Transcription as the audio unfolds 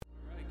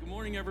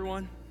Morning,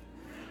 everyone.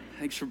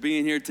 Thanks for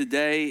being here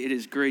today. It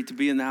is great to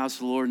be in the house of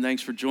the Lord, and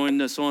thanks for joining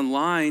us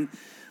online.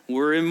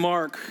 We're in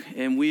Mark,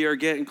 and we are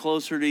getting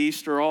closer to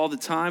Easter all the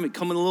time. It's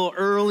coming a little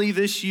early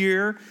this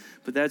year,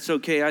 but that's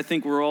okay. I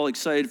think we're all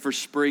excited for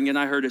spring, and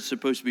I heard it's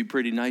supposed to be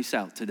pretty nice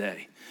out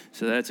today,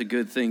 so that's a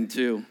good thing,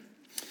 too.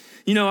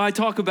 You know, I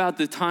talk about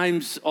the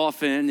times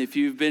often, if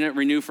you've been at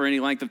Renew for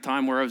any length of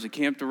time, where I was a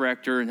camp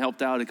director and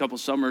helped out a couple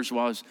summers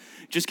while I was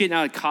just getting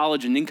out of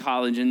college and in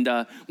college, and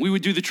we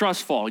would do the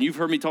trust fall. And you've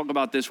heard me talk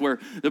about this, where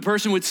the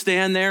person would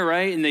stand there,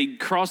 right, and they'd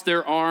cross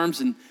their arms,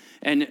 and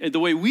the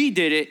way we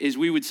did it is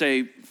we would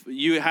say,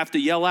 you have to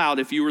yell out.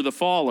 If you were the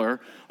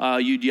faller,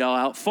 you'd yell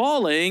out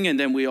falling, and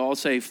then we all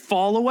say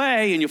fall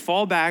away, and you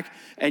fall back,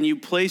 and you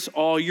place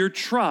all your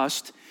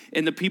trust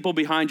in the people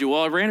behind you.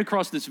 Well, I ran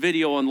across this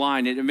video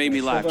online, and it made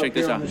me laugh. Check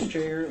this out. On this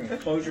chair and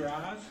close your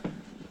eyes.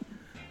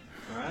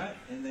 All right,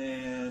 and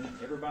then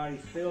everybody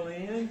fill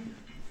in,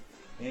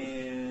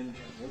 and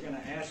we're going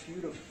to ask you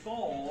to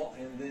fall,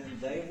 and then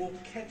they will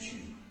catch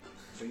you.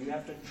 So you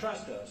have to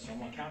trust us. I'm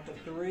going to count to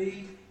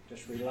 3.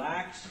 Just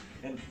relax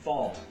and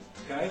fall.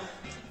 Okay?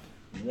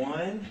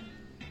 1,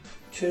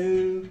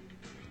 2,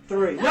 3.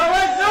 No, wait,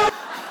 no!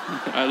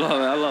 I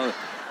love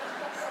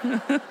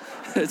it.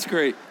 That's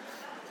great.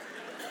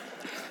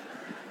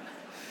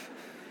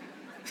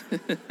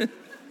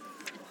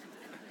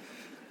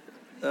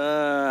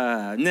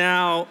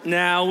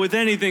 Now, with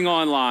anything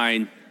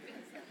online,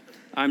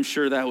 I'm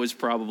sure that was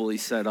probably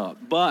set up,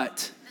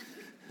 but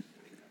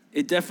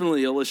it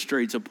definitely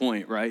illustrates a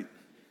point, right?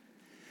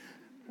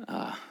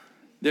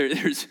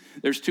 There's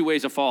 2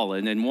 ways of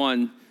falling, and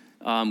one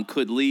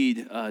could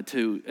lead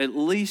to at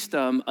least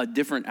a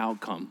different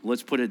outcome.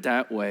 Let's put it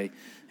that way,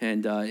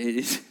 and it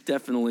is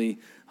definitely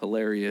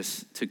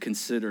hilarious to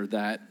consider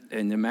that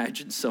and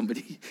imagine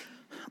somebody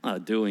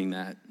doing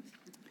that.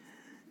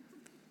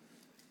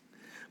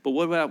 But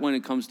what about when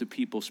it comes to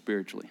people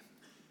spiritually?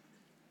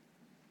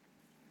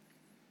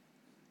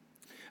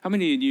 How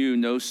many of you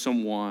know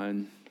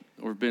someone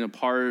or been a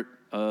part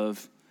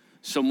of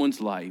someone's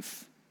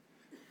life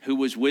who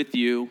was with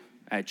you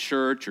at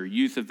church or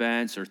youth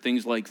events or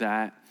things like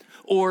that,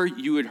 or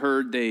you had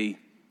heard they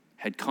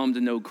had come to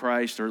know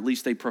Christ, or at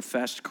least they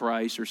professed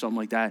Christ or something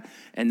like that,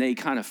 and they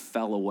kind of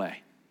fell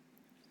away?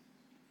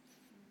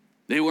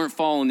 They weren't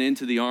falling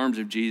into the arms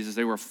of Jesus.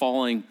 They were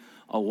falling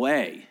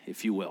away,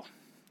 if you will.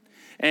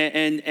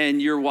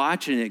 And you're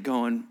watching it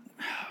going,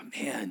 oh,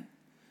 man,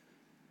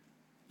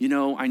 you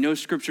know, I know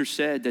Scripture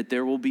said that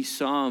there will be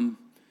some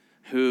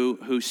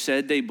who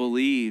said they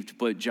believed,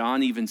 but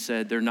John even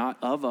said they're not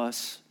of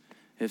us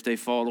if they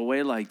fall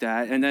away like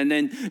that. And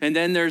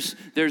then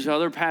there's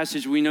other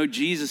passage we know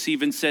Jesus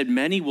even said,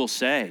 many will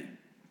say,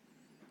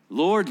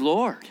 Lord,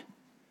 Lord.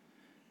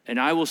 And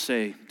I will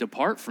say,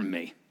 depart from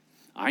me.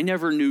 I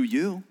never knew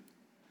you.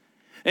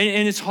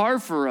 And it's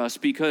hard for us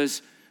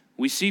because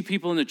we see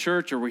people in the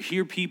church, or we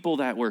hear people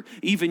that were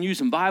even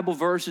using Bible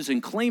verses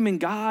and claiming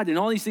God and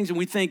all these things, and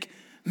we think,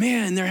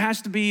 man, there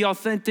has to be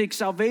authentic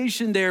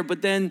salvation there,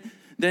 but then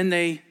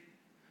they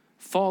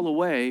fall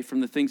away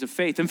from the things of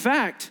faith. In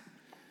fact,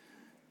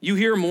 you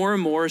hear more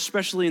and more,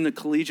 especially in the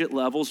collegiate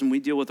levels, and we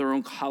deal with our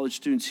own college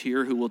students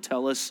here who will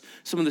tell us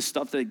some of the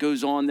stuff that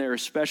goes on there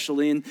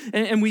especially,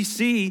 and we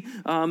see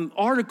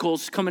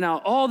articles coming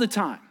out all the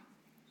time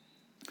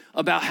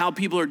about how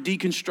people are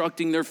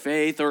deconstructing their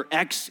faith, or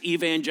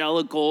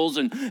ex-evangelicals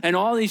and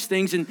all these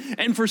things.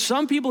 And for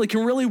some people, it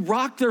can really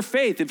rock their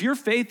faith. If your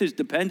faith is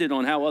dependent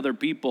on how other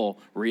people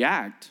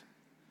react,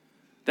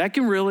 that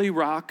can really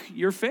rock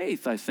your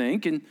faith, I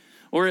think,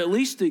 or at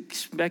least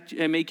expect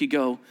and make you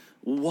go,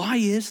 why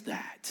is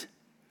that?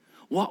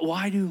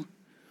 Why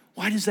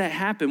does that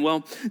happen?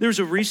 Well, there's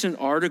a recent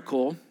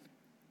article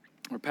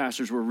our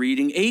pastors were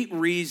reading, 8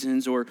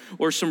 reasons, or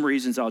some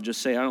reasons I'll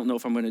just say, I don't know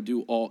if I'm going to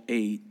do all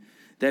 8,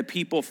 that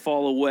people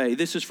fall away.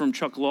 This is from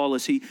Chuck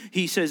Lawless.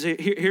 He says,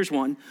 here's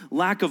one: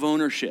 lack of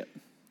ownership.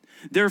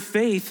 Their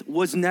faith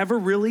was never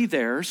really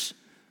theirs.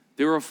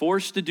 They were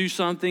forced to do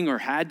something, or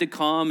had to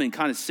come and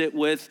kind of sit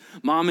with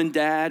mom and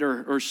dad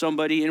or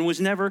somebody, and it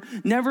was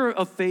never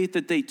a faith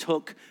that they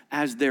took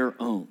as their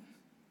own.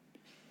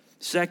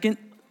 Second,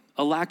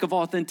 a lack of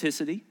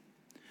authenticity.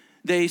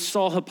 They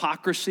saw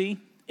hypocrisy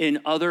in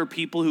other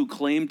people who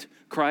claimed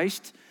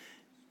Christ,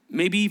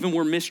 maybe even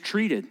were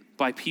mistreated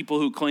by people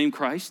who claimed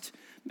Christ.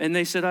 And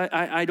they said,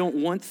 I don't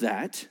want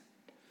that.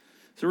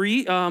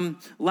 3,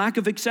 lack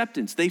of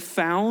acceptance. They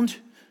found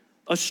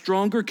a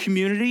stronger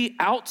community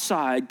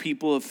outside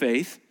people of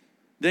faith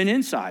than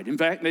inside. In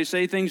fact, they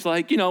say things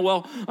like, people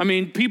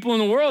in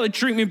the world, they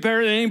treat me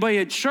better than anybody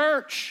at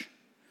church.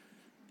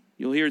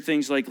 You'll hear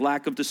things like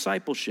lack of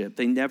discipleship.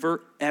 They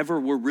never, ever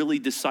were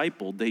really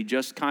discipled. They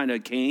just kind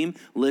of came,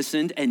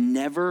 listened, and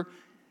never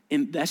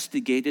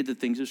investigated the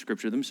things of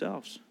Scripture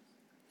themselves.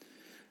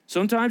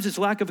 Sometimes it's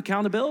lack of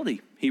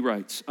accountability, he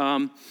writes.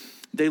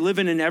 They live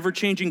in an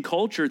ever-changing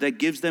culture that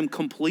gives them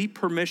complete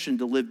permission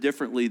to live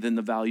differently than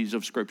the values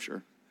of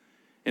Scripture.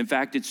 In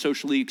fact, it's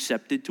socially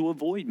accepted to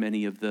avoid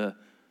many of the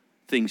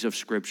things of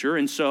Scripture.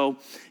 And so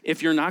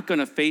if you're not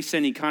going to face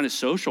any kind of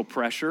social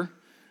pressure,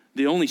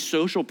 the only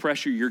social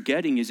pressure you're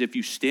getting is if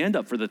you stand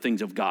up for the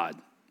things of God.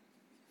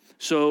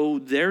 So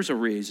there's a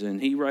reason.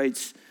 He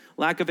writes,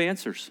 lack of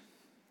answers.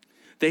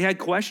 They had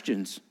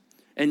questions,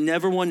 and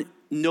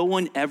no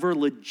one ever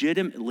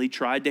legitimately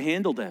tried to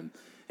handle them.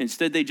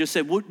 Instead, they just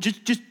said, well,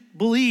 just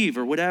believe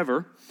or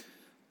whatever.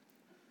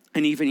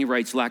 And even he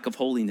writes, lack of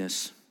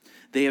holiness.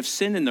 They have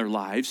sin in their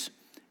lives,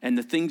 and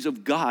the things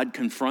of God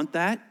confront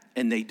that,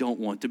 and they don't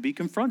want to be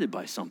confronted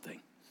by something.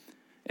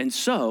 And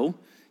so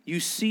you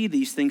see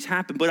these things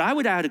happen. But I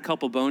would add a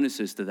couple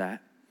bonuses to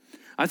that.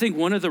 I think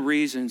one of the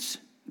reasons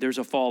there's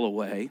a fall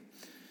away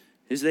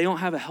is they don't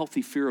have a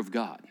healthy fear of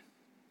God.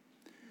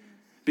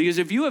 Because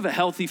if you have a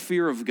healthy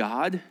fear of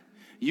God,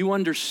 you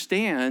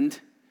understand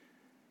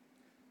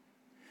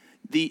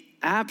the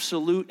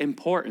absolute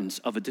importance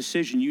of a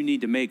decision you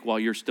need to make while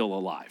you're still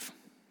alive.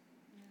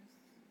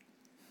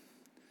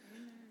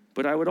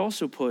 But I would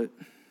also put,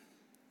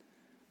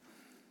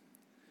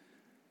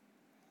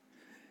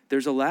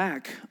 there's a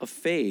lack of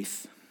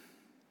faith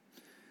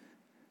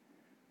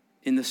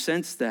in the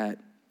sense that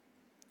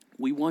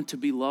we want to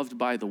be loved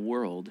by the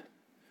world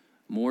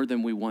more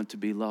than we want to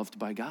be loved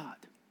by God.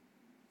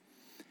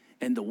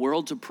 And the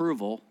world's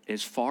approval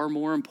is far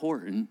more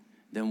important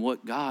than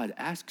what God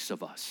asks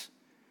of us.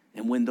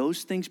 And when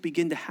those things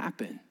begin to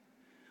happen,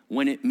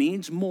 when it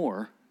means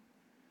more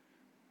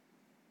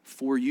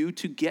for you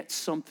to get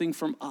something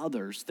from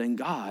others than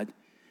God,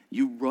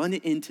 you run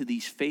into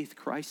these faith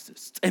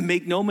crises. And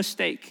make no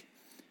mistake,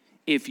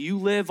 if you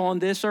live on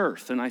this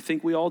earth, and I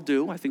think we all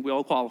do, I think we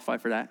all qualify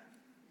for that,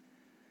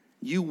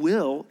 you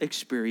will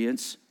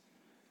experience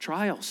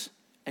trials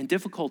and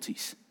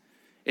difficulties.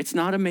 It's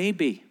not a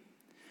maybe.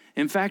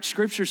 In fact,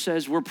 Scripture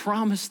says we're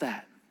promised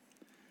that.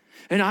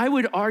 And I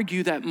would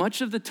argue that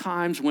much of the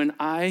times when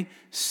I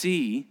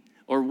see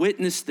or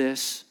witness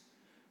this,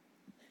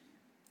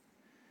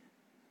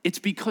 it's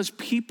because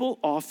people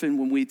often,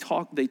 when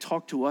they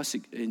talk to us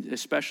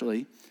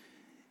especially,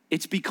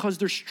 it's because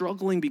they're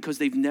struggling because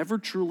they've never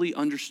truly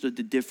understood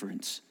the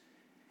difference,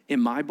 in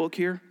my book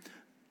here,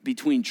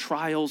 between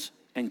trials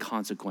and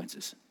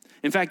consequences.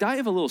 In fact, I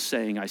have a little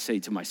saying I say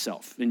to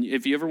myself. And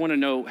if you ever want to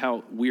know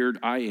how weird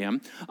I am,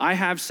 I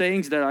have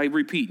sayings that I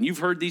repeat. And you've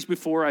heard these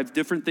before. I have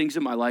different things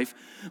in my life.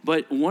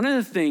 But one of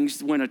the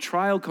things when a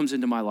trial comes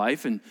into my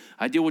life, and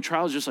I deal with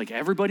trials just like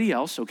everybody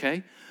else,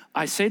 okay?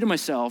 I say to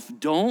myself,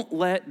 don't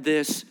let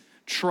this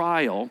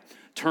trial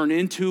turn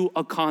into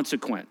a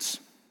consequence.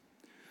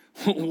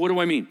 What do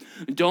I mean?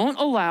 Don't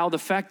allow the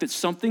fact that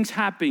something's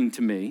happening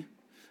to me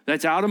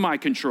that's out of my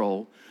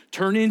control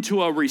turn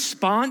into a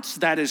response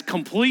that is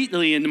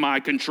completely in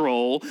my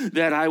control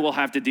that I will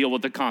have to deal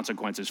with the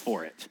consequences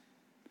for it.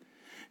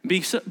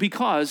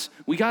 Because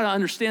we got to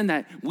understand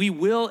that we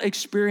will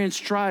experience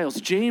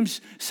trials. James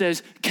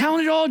says,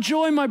 count it all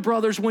joy, my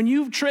brothers, when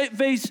you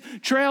face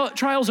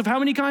trials of how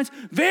many kinds?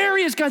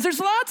 Various kinds. There's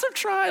lots of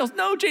trials.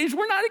 No, James,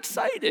 we're not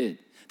excited.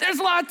 There's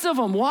lots of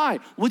them. Why?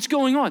 What's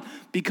going on?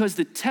 Because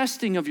the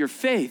testing of your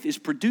faith is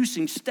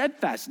producing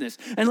steadfastness.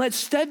 And let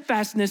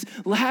steadfastness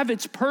have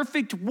its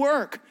perfect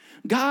work.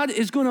 God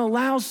is going to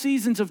allow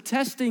seasons of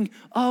testing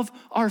of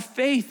our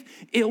faith.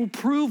 It will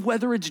prove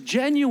whether it's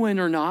genuine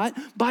or not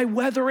by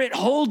whether it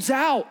holds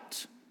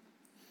out.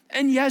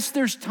 And yes,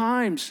 there's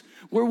times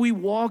where we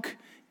walk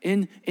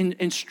in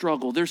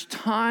struggle. There's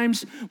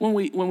times when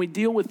we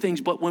deal with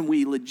things, but when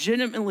we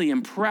legitimately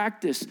and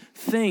practice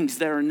things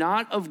that are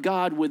not of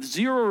God with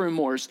zero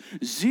remorse,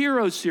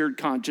 zero seared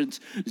conscience,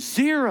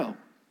 zero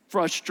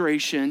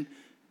frustration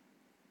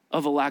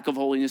of a lack of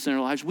holiness in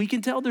our lives, we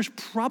can tell there's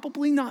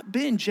probably not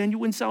been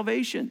genuine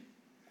salvation.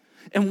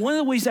 And one of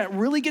the ways that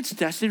really gets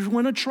tested is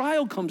when a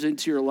trial comes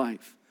into your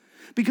life.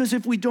 Because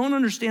if we don't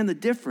understand the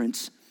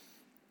difference,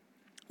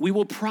 we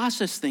will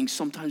process things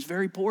sometimes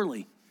very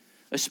poorly,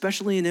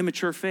 especially in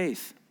immature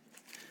faith.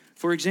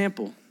 For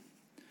example,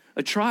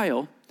 a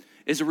trial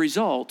is a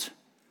result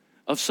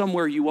of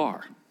somewhere you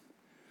are,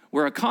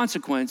 where a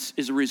consequence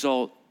is a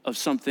result of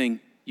something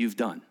you've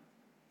done.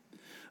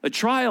 A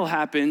trial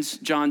happens,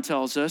 John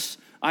tells us,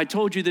 I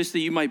told you this that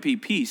you might be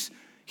peace.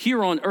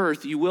 Here on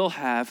earth you will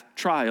have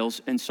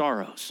trials and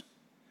sorrows.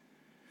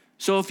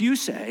 So if you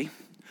say,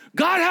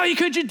 God, how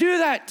could you do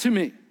that to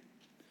me?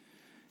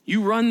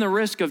 You run the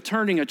risk of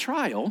turning a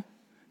trial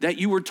that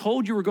you were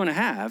told you were going to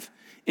have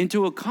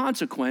into a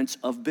consequence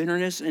of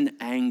bitterness and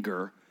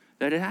anger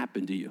that had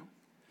happened to you.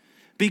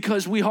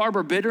 Because we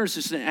harbor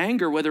bitterness and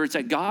anger, whether it's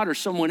at God or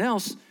someone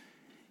else,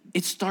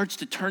 it starts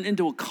to turn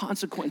into a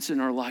consequence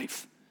in our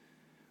life.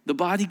 The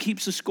body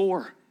keeps a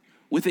score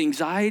with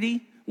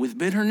anxiety, with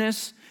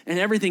bitterness, and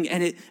everything,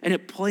 and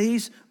it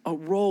plays a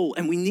role.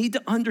 And we need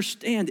to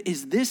understand,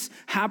 is this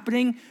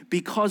happening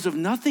because of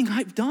nothing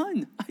I've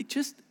done? I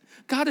just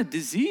got a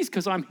disease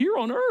because I'm here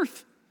on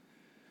earth.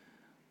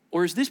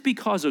 Or is this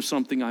because of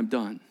something I've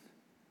done?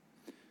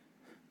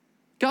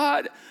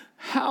 God,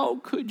 how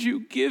could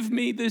you give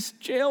me this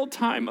jail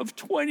time of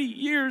 20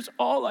 years?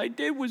 All I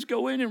did was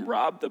go in and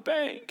rob the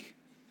bank.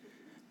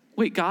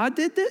 Wait, God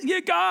did this? Yeah,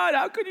 God,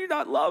 how could you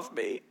not love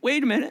me?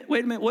 Wait a minute.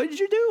 What did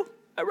you do?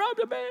 I robbed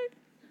a bank.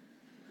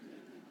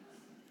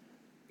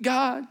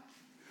 God,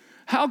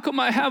 how come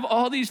I have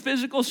all these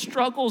physical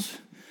struggles?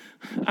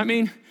 I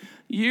mean,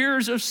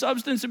 years of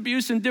substance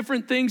abuse and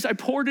different things I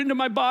poured into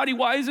my body.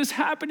 Why is this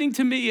happening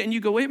to me? And you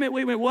go, wait a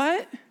minute,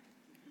 what?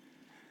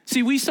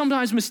 See, we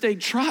sometimes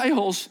mistake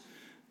trials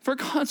for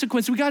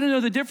consequence. We got to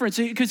know the difference,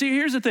 because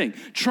here's the thing.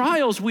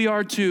 Trials we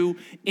are to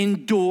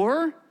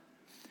endure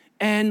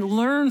and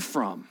learn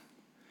from,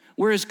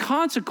 whereas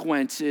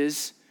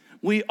consequences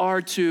we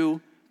are to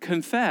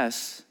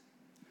confess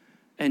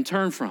and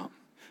turn from.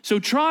 So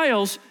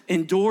trials,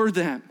 endure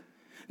them.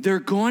 They're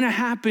going to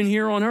happen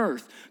here on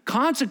earth.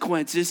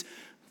 Consequences,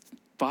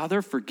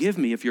 Father, forgive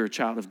me if you're a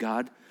child of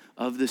God,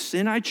 of the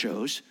sin I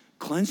chose.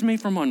 Cleanse me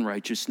from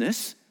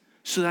unrighteousness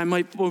so that I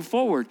might move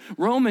forward.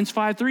 Romans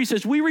 5:3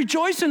 says, we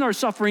rejoice in our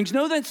sufferings.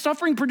 Know that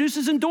suffering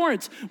produces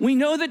endurance. We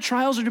know that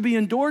trials are to be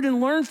endured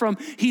and learned from.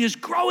 He is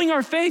growing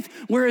our faith.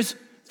 Whereas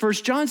 1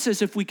 John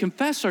says, if we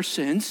confess our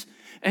sins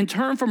and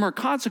turn from our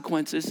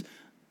consequences,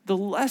 the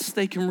less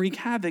they can wreak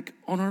havoc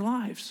on our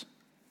lives.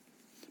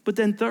 But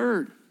then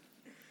third,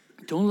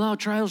 don't allow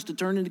trials to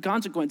turn into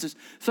consequences.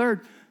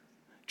 Third,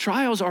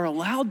 trials are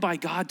allowed by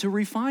God to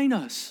refine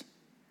us.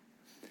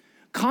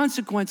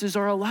 Consequences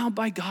are allowed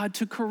by God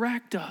to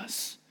correct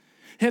us.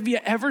 Have you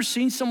ever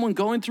seen someone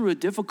going through a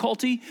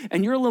difficulty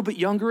and you're a little bit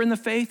younger in the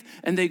faith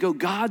and they go,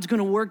 God's going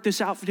to work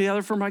this out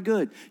together for my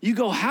good? You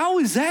go, how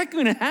is that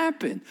going to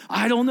happen?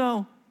 I don't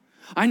know.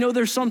 I know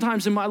there's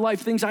sometimes in my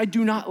life things I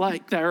do not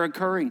like that are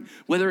occurring,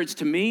 whether it's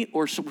to me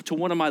or to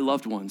one of my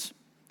loved ones.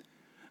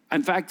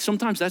 In fact,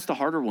 sometimes that's the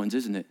harder ones,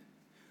 isn't it?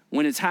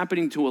 When it's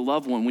happening to a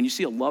loved one, when you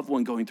see a loved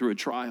one going through a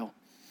trial.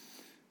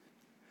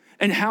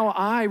 And how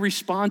I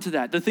respond to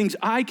that, the things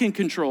I can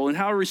control and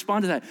how I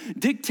respond to that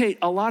dictate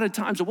a lot of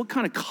times of what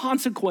kind of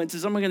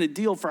consequences am I going to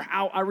deal for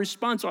how I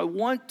respond. So I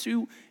want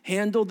to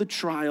handle the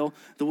trial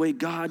the way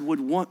God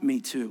would want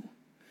me to.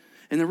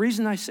 And the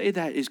reason I say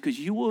that is because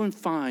you will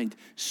find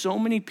so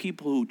many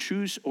people who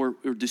choose or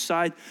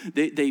decide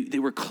they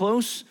were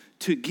close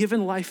to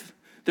giving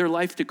their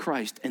life to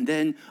Christ, and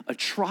then a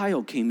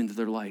trial came into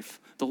their life,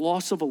 the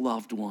loss of a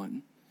loved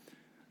one,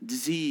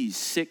 disease,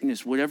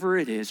 sickness, whatever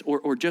it is,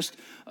 or just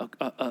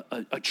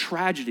a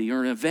tragedy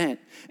or an event,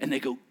 and they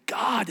go,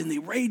 God, and they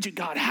rage at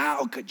God,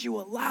 how could you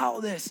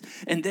allow this?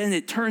 And then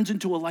it turns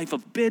into a life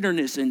of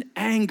bitterness and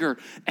anger,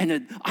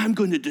 and I'm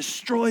going to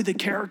destroy the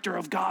character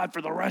of God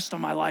for the rest of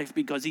my life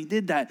because he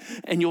did that.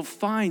 And you'll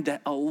find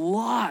that a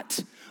lot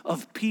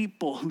of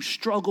people who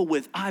struggle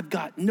with, I've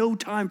got no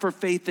time for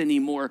faith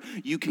anymore,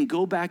 you can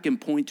go back and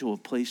point to a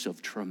place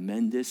of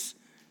tremendous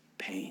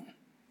pain.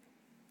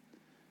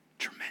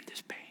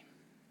 Tremendous pain.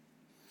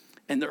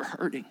 And they're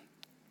hurting.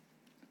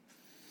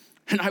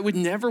 And I would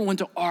never want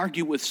to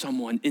argue with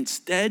someone.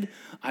 Instead,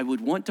 I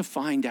would want to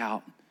find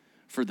out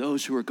for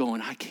those who are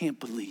going, I can't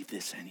believe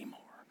this anymore,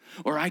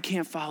 or I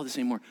can't follow this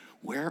anymore.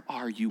 Where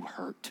are you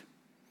hurt?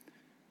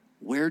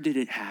 Where did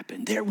it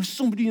happen? There was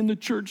somebody in the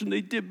church and they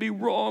did me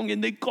wrong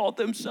and they called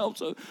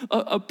themselves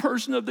a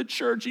person of the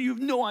church and you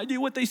have no idea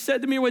what they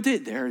said to me or what they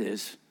did. There it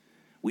is.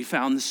 We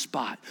found the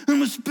spot. I'm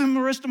going to spend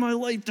the rest of my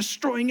life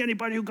destroying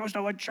anybody who goes to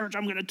our church.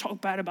 I'm going to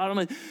talk bad about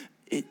them.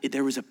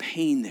 There was a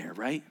pain there,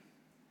 right?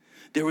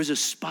 There was a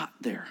spot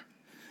there.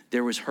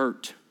 There was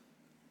hurt.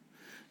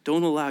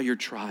 Don't allow your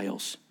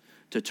trials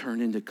to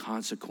turn into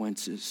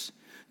consequences.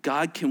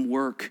 God can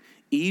work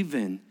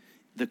even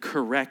the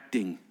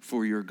correcting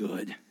for your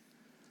good.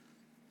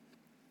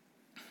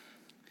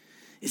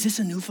 Is this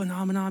a new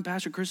phenomenon,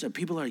 Pastor Chris, that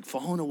people are like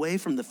falling away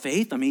from the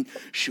faith? I mean,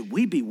 should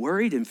we be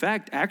worried? In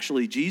fact,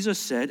 actually, Jesus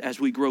said, as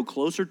we grow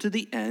closer to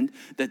the end,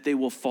 that they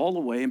will fall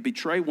away and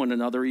betray one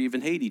another, or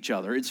even hate each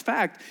other. In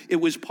fact, it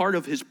was part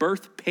of his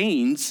birth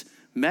pains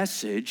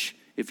message,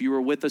 if you were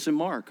with us in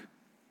Mark.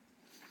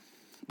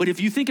 But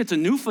if you think it's a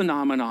new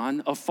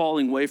phenomenon of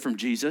falling away from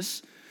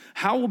Jesus,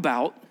 how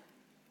about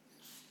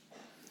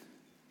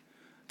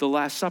the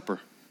Last Supper?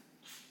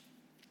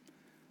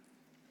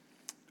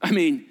 I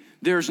mean,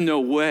 there's no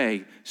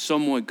way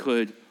someone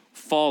could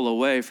fall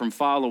away from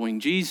following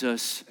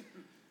Jesus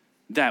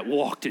that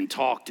walked and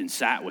talked and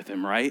sat with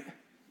him, right?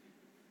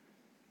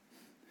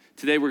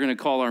 Today we're going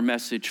to call our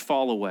message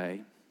Fall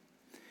Away.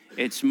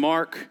 It's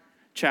Mark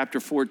chapter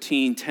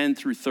 14, 10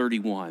 through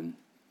 31.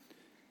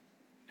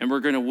 And we're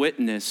going to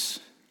witness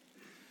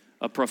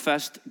a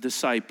professed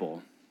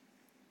disciple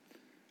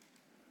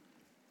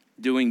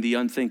doing the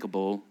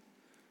unthinkable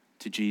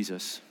to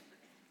Jesus.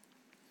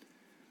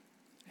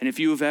 And if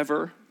you have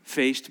ever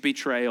faced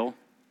betrayal,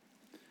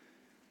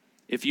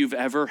 if you've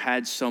ever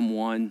had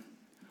someone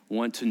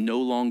want to no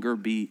longer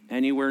be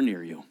anywhere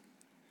near you,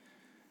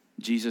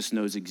 Jesus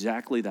knows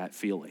exactly that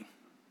feeling.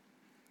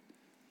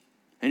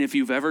 And if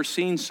you've ever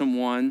seen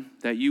someone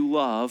that you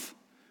love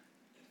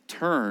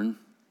turn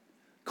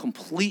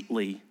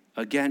completely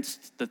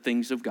against the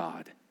things of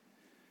God,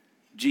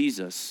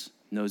 Jesus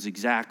knows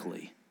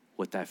exactly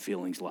what that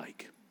feeling's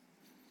like.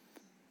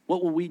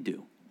 What will we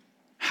do?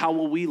 How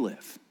will we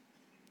live?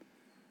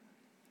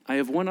 I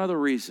have one other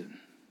reason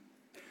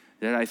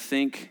that I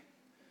think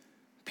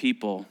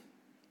people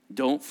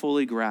don't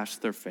fully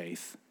grasp their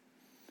faith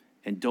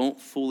and don't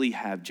fully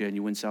have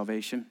genuine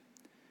salvation.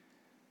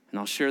 And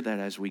I'll share that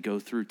as we go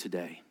through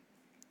today.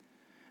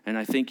 And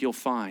I think you'll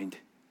find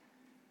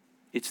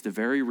it's the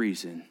very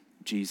reason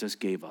Jesus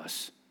gave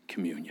us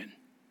communion.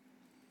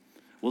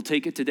 We'll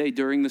take it today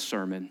during the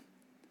sermon.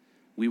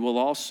 We will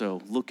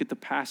also look at the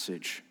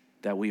passage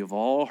that we have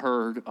all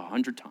heard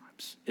 100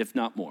 times, if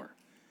not more,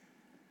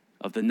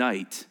 of the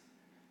night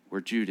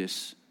where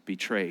Judas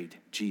betrayed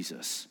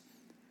Jesus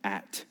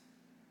at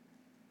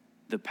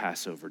the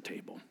Passover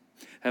table.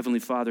 Heavenly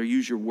Father,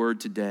 use your word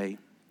today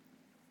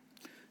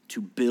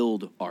to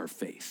build our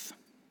faith.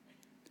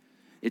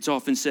 It's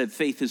often said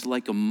faith is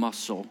like a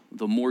muscle.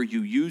 The more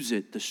you use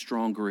it, the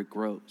stronger it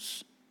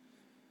grows.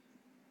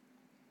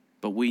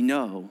 But we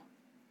know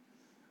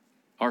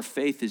our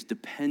faith is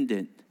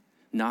dependent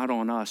not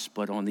on us,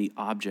 but on the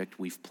object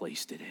we've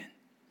placed it in.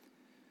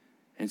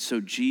 And so,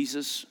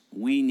 Jesus,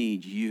 we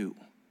need you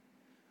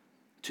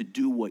to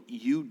do what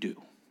you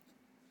do.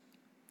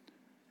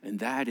 And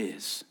that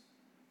is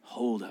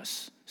hold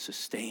us,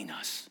 sustain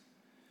us,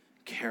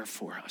 care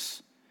for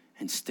us,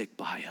 and stick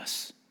by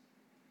us.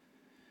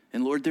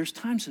 And Lord, there's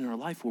times in our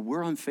life where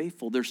we're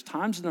unfaithful. There's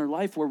times in our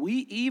life where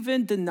we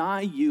even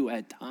deny you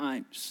at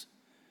times.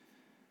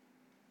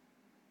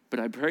 But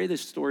I pray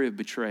this story of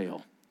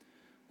betrayal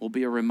will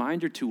be a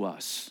reminder to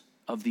us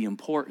of the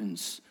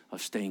importance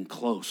of staying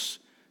close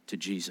to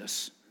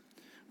Jesus.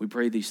 We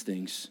pray these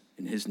things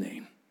in his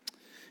name.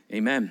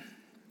 Amen.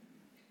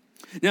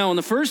 Now, on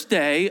the first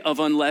day of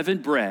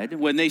unleavened bread,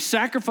 when they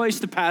sacrificed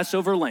the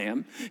Passover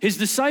lamb, his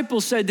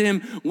disciples said to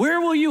him,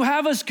 "Where will you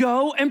have us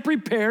go and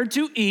prepare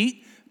to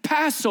eat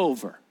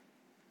Passover?"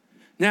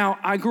 Now,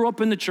 I grew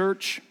up in the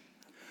church.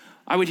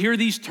 I would hear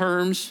these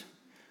terms,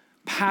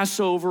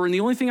 Passover, and the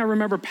only thing I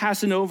remember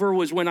passing over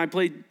was when I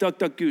played duck,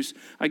 duck, goose.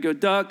 I go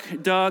duck,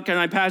 duck, and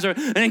I pass over,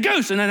 and then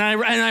goose, and then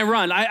I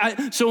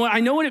run. So I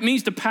know what it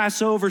means to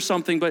pass over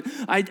something, but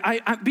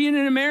I being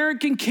an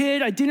American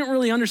kid, I didn't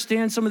really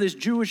understand some of this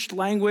Jewish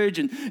language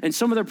and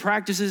some of their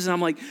practices, and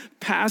I'm like,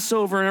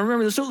 Passover, and I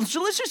remember this.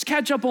 So let's just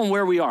catch up on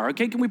where we are,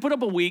 okay? Can we put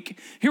up a week?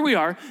 Here we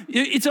are.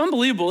 It's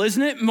unbelievable,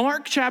 isn't it?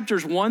 Mark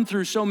chapters 1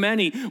 through so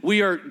many,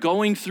 we are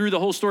going through the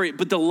whole story,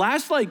 but the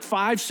last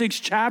 5-6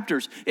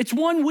 chapters, it's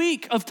 1 week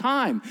of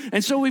time.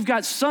 And so we've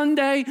got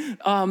Sunday,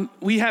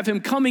 we have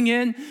him coming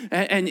in,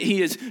 and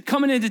he is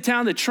coming into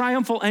town, the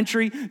triumphal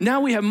entry.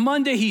 Now we have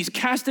Monday, he's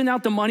casting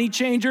out the money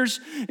changers.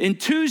 And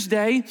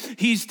Tuesday,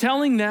 he's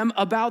telling them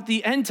about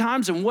the end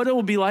times and what it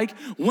will be like.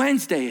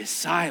 Wednesday is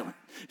silent.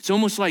 It's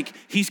almost like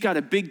he's got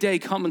a big day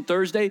coming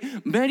Thursday.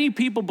 Many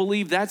people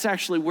believe that's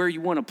actually where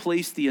you want to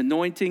place the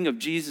anointing of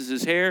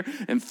Jesus' hair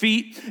and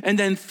feet. And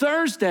then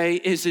Thursday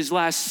is his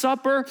last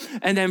supper.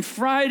 And then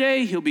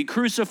Friday, he'll be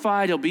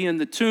crucified. He'll be in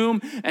the tomb.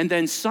 And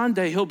then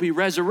Sunday, he'll be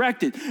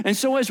resurrected. And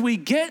so as we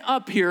get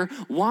up here,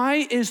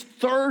 why is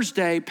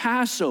Thursday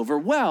Passover?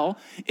 Well,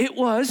 it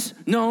was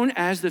known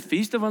as the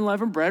Feast of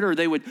Unleavened Bread, or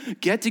they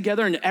would get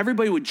together and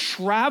everybody would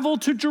travel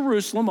to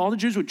Jerusalem. All the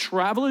Jews would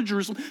travel to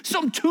Jerusalem.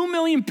 Some 2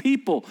 million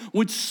people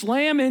would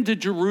slam into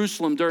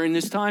Jerusalem during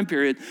this time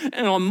period.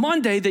 And on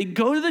Monday, they'd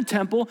go to the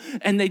temple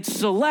and they'd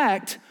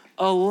select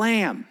a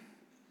lamb.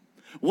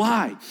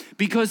 Why?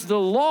 Because the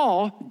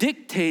law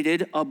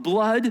dictated a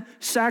blood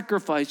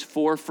sacrifice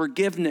for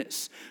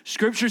forgiveness.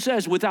 Scripture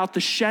says without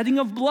the shedding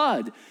of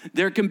blood,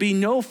 there can be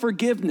no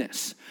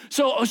forgiveness.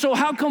 So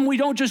how come we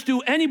don't just do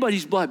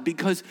anybody's blood?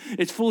 Because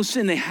it's full of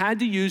sin. They had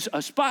to use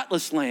a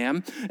spotless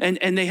lamb,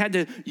 and they had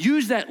to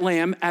use that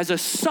lamb as a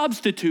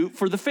substitute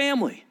for the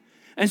family.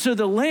 And so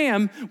the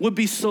lamb would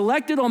be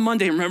selected on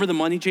Monday. Remember, the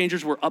money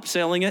changers were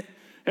upselling it.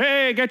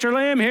 Hey, get your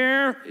lamb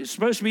here. It's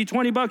supposed to be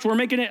 $20. We're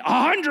making it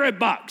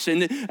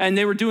 $100. And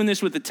they were doing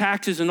this with the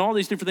taxes and all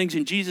these different things.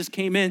 And Jesus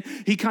came in.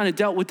 He kind of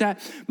dealt with that.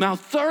 Now,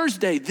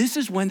 Thursday, this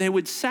is when they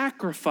would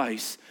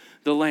sacrifice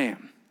the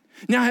lamb.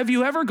 Now, have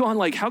you ever gone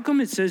how come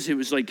it says it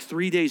was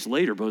 3 days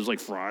later, but it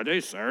was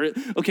Friday, Saturday?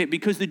 Okay,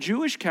 because the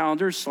Jewish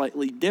calendar is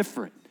slightly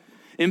different.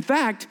 In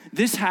fact,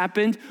 this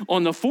happened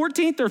on the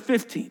 14th or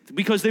 15th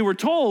because they were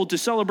told to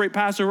celebrate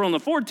Passover on the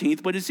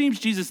 14th, but it seems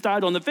Jesus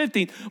died on the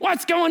 15th.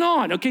 What's going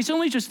on? Okay, so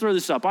let me just throw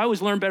this up. I always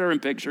learn better in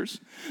pictures.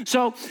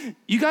 So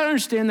you got to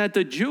understand that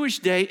the Jewish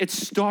day, it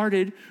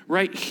started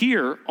right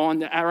here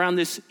around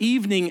this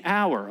evening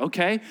hour,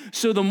 okay?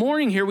 So the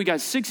morning here, we got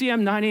 6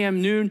 a.m., 9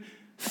 a.m., noon,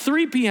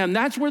 3 p.m.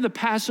 That's where the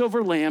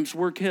Passover lambs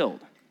were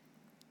killed.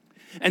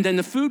 And then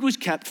the food was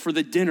kept for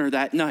the dinner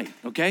that night,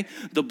 okay?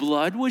 The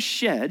blood was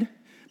shed,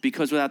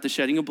 because without the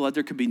shedding of blood,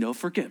 there could be no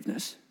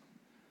forgiveness.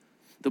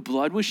 The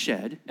blood was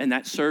shed, and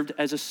that served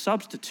as a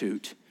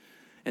substitute.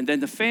 And then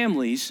the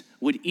families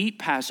would eat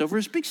Passover. It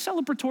was a big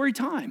celebratory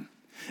time.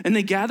 And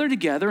they gather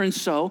together, and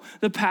so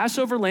the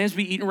Passover lambs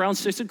be eaten around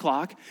 6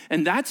 o'clock,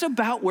 and that's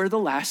about where the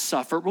Last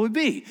Supper would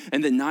be.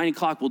 And then 9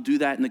 o'clock, we'll do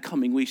that in the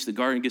coming weeks, the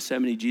Garden of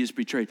Gethsemane, Jesus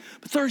betrayed.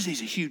 But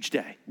Thursday's a huge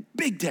day,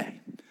 big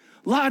day.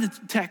 A lot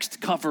of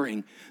text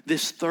covering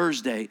this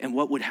Thursday and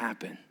what would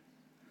happen.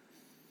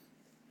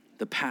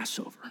 the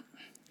Passover.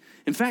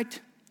 In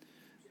fact,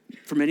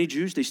 for many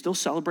Jews, they still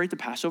celebrate the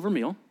Passover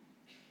meal.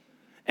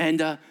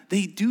 And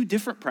they do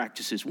different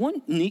practices.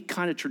 One neat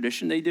kind of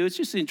tradition they do, it's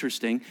just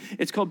interesting.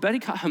 It's called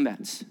Bedikat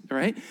Hametz, all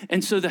right?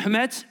 And so the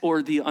Hametz,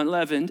 or the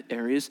unleavened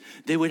areas,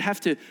 they would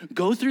have to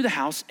go through the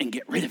house and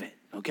get rid of it,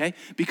 okay?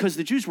 Because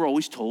the Jews were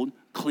always told,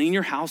 clean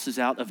your houses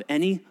out of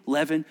any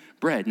leavened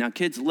bread. Now,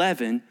 kids,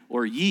 leaven,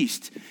 or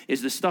yeast,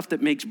 is the stuff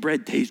that makes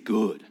bread taste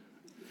good,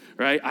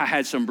 right? I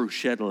had some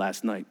bruschetta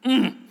last night.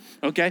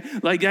 Okay,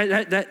 like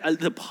that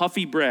the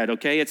puffy bread,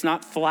 okay? It's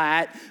not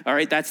flat, all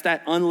right? That's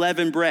that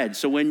unleavened bread.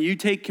 So when you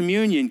take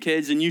communion,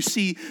 kids, and you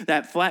see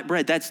that flat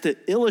bread, that's to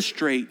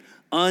illustrate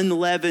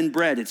unleavened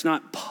bread. It's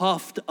not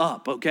puffed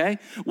up, okay?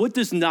 What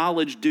does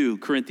knowledge do,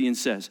 Corinthians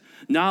says?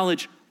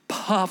 Knowledge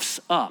puffs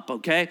up,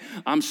 okay?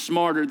 I'm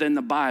smarter than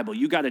the Bible.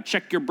 You got to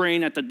check your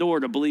brain at the door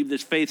to believe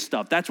this faith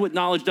stuff. That's what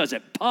knowledge does.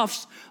 It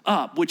puffs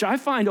up, which I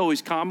find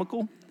always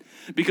comical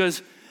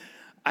because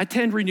I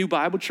attend Renew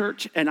Bible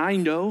Church, and I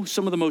know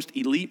some of the most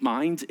elite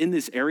minds in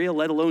this area,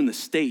 let alone the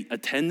state,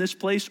 attend this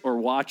place or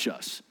watch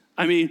us.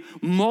 I mean,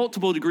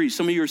 multiple degrees.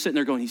 Some of you are sitting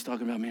there going, he's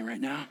talking about me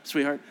right now,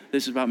 sweetheart.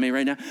 This is about me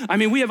right now. I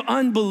mean, we have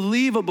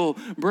unbelievable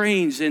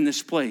brains in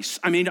this place.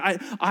 I mean,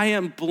 I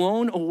am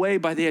blown away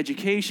by the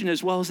education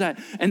as well as that.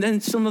 And then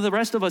some of the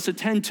rest of us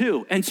attend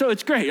too. And so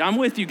it's great. I'm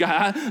with you,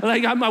 guys.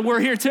 We're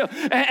here too.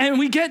 And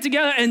we get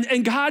together,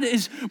 and God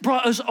has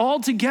brought us all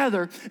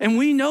together, and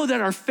we know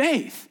that our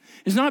faith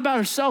is not about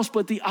ourselves,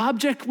 but the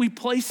object we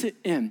place it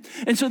in.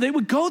 And so they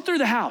would go through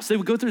the house.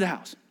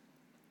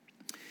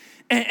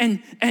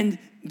 And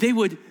they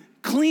would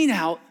clean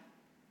out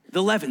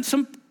the leaven.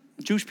 Some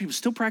Jewish people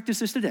still practice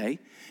this today.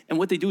 And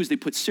what they do is they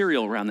put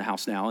cereal around the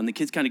house now, and the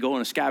kids kind of go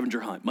on a scavenger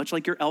hunt, much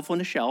like your elf on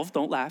the shelf.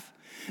 Don't laugh.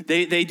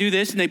 They do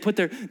this, and they put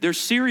their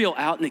cereal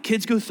out, and the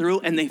kids go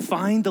through, and they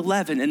find the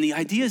leaven. And the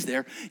idea is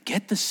there,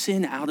 get the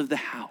sin out of the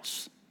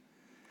house.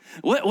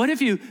 What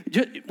if you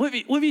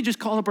just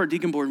call up our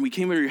deacon board and we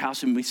came into your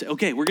house and we say,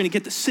 okay, we're going to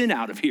get the sin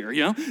out of here,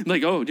 you know?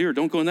 Like, oh, dear,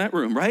 don't go in that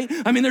room, right?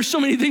 I mean, there's so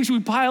many things we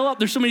pile up.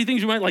 There's so many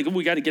things we might like, oh,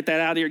 we got to get that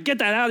out of here. Get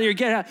that out of here.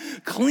 Get it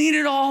out. Clean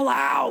it all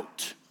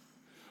out.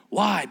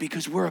 Why?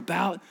 Because we're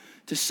about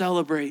to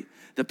celebrate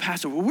the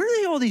Passover.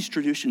 Where are all these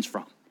traditions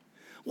from?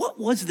 What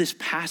was this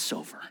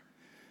Passover?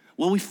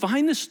 Well, we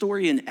find the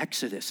story in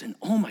Exodus, and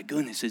oh my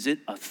goodness, is it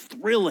a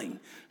thrilling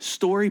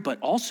story, but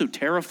also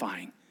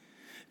terrifying.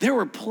 There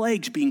were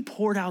plagues being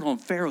poured out on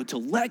Pharaoh to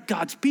let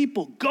God's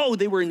people go.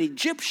 They were in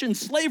Egyptian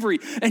slavery,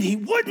 and he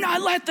would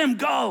not let them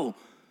go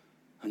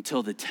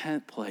until the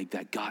 10th plague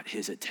that got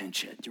his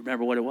attention. Do you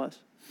remember what it was?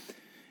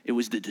 It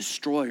was the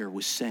destroyer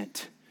was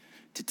sent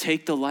to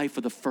take the life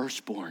of the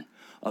firstborn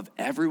of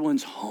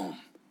everyone's home.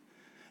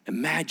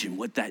 Imagine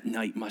what that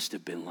night must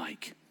have been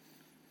like.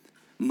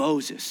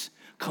 Moses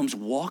comes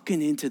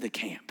walking into the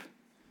camp.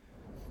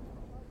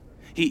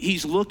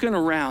 He's looking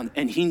around,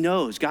 and he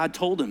knows, God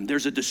told him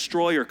there's a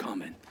destroyer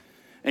coming,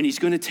 and he's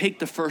going to take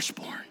the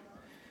firstborn.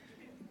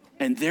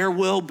 And there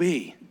will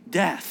be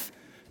death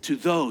to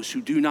those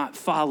who do not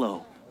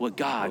follow what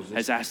God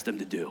has asked them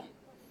to do.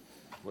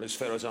 What is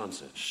Pharaoh's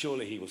answer?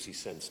 Surely he will see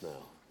sense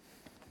now.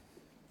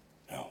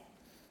 No.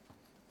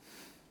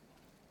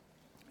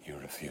 He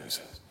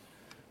refuses.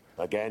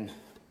 Again?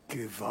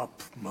 Give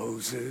up,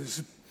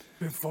 Moses,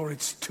 before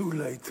it's too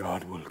late.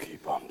 God will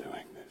keep on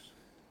doing this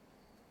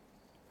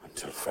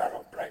until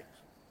Pharaoh breaks.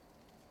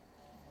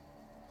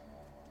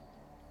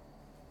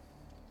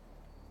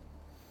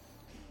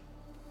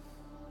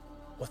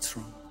 What's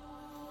wrong?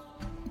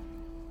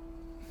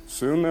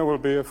 Soon there will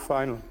be a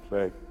final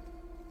plague.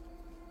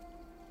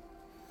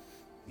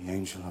 The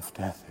angel of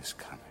death is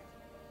coming.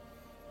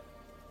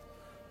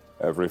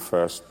 Every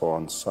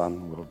firstborn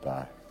son will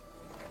die.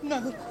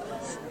 No,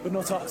 but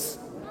not us.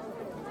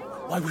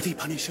 Why would he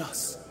punish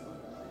us?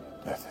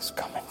 Death is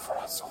coming for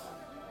us all.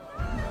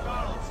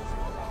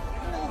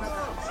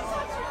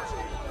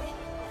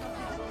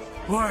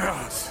 Why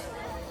us?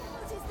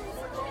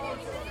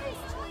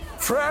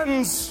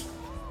 Friends!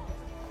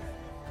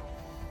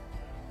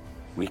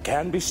 We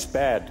can be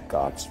spared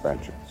God's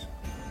vengeance,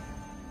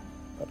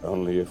 but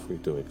only if we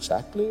do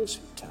exactly as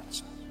he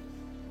tells us.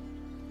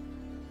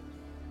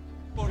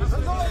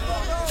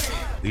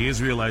 The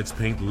Israelites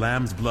paint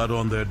lamb's blood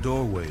on their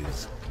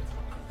doorways,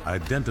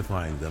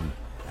 identifying them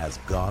as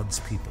God's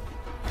people.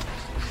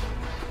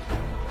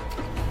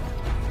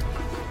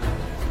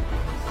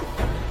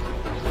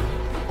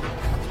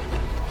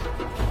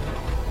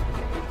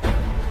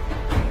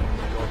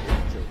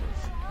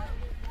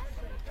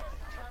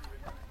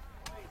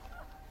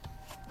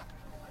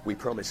 We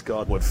promised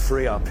God would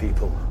free our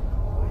people,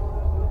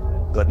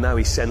 but now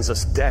he sends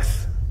us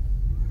death.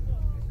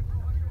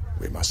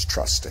 We must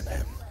trust in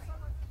him.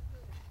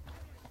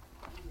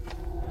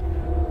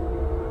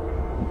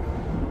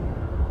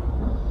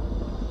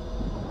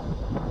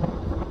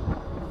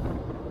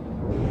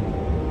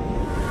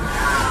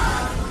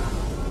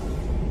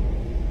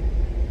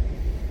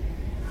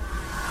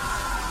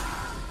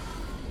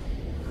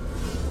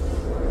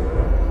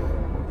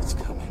 It's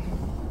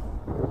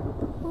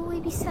coming. Will we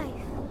be safe?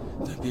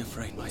 Don't be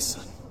afraid, my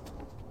son.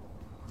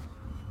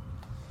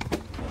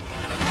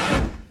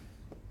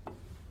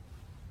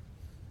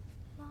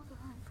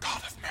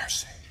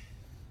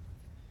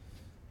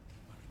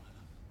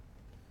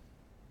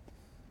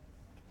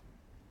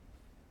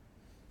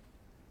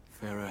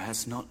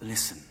 has not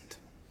listened.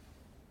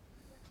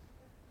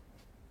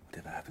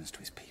 Whatever happens to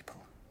his people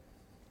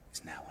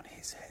is now on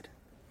his head.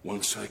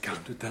 Once I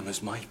counted them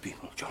as my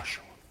people,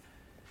 Joshua.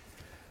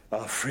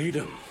 Our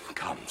freedom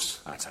comes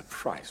at a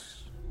price.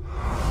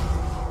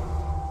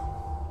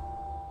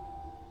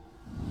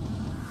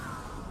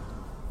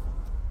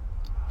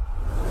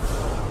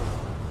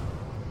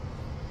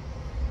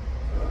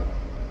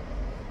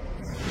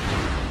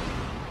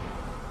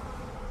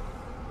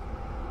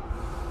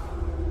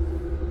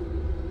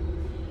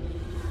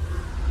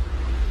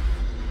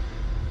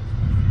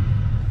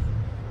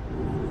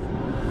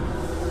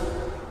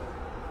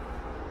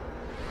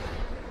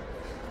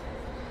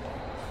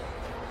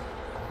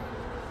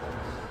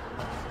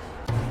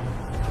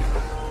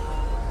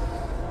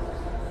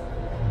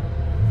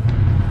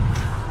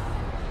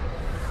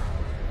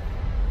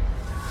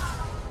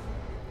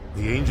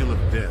 The angel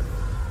of death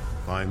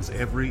finds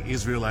every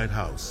Israelite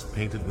house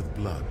painted with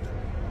blood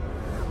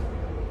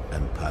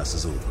and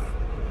passes over.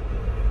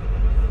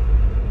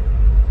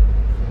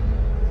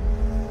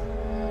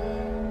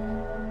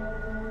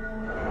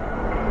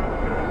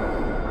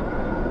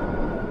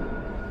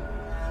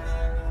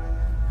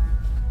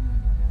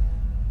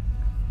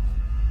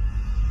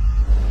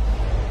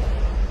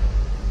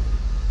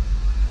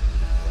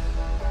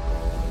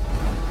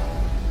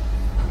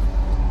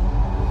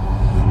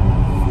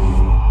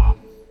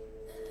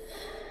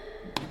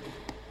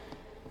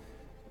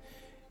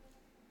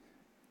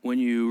 When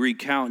you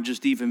recount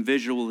just even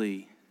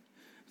visually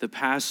the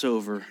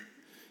Passover,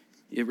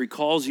 it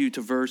recalls you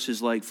to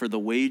verses like, for the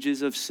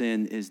wages of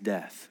sin is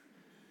death.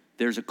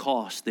 There's a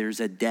cost, there's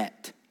a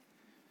debt.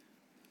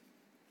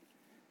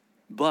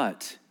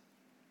 But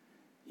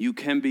you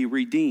can be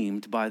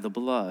redeemed by the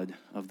blood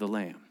of the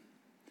Lamb.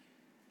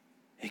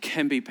 It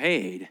can be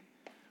paid,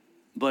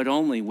 but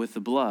only with the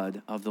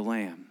blood of the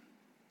Lamb.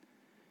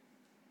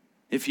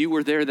 If you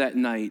were there that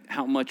night,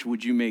 how much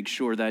would you make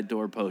sure that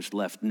doorpost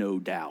left no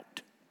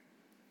doubt?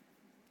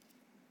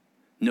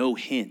 No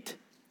hint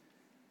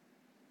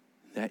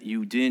that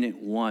you didn't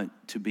want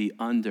to be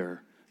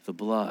under the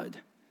blood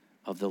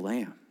of the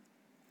Lamb.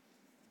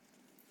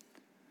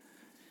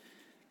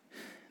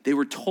 They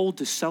were told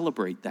to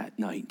celebrate that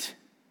night,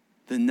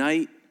 the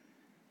night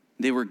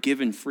they were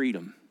given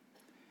freedom.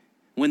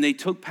 When they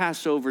took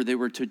Passover, they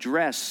were to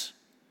dress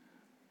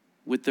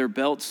with their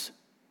belts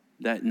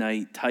that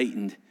night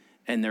tightened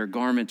and their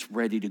garments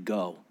ready to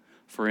go,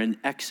 for an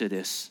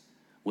exodus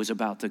was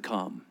about to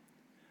come.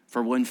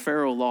 For when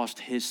Pharaoh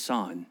lost his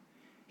son,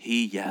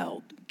 he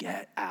yelled,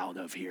 "Get out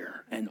of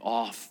here," and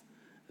off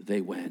they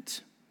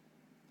went.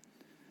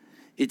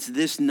 It's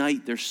this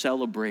night they're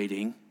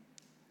celebrating.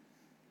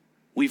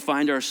 We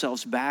find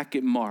ourselves back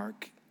at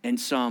Mark, and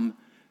some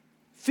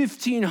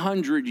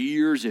 1,500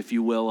 years, if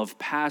you will, of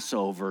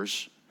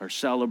Passovers are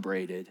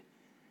celebrated.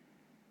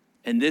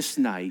 And this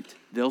night,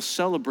 they'll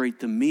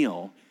celebrate the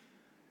meal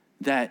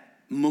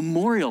that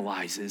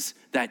memorializes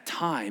that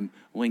time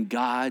when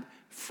God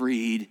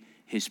freed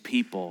his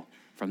people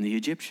from the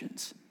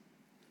Egyptians.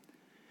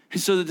 And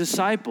so the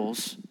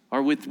disciples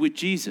are with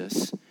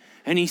Jesus,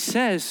 and he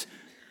says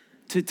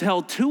to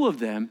tell two of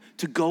them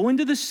to go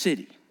into the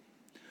city.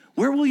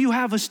 Where will you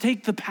have us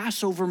take the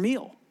Passover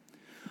meal?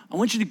 I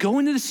want you to go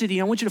into the city.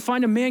 I want you to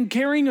find a man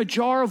carrying a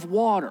jar of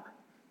water.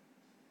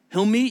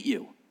 He'll meet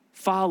you.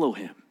 Follow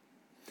him.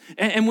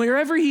 And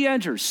wherever he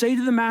enters, say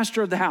to the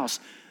master of the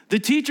house, the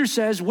teacher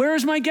says, where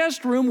is my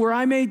guest room where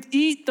I may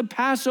eat the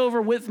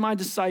Passover with my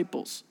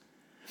disciples?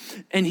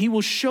 And he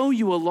will show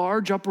you a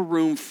large upper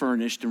room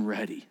furnished and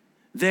ready.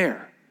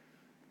 There,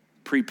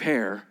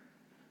 prepare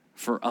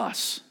for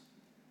us.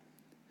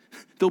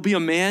 There'll be a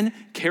man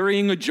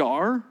carrying a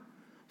jar.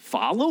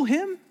 Follow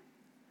him?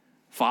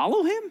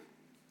 Follow him?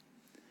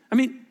 I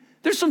mean,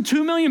 there's some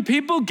 2 million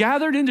people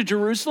gathered into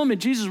Jerusalem, and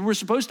Jesus, we're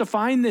supposed to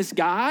find this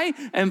guy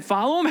and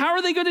follow him? How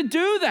are they going to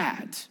do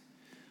that?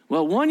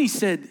 Well, one, he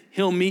said,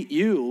 he'll meet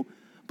you.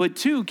 But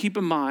two, keep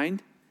in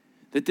mind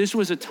that this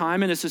was a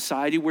time in a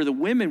society where the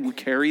women would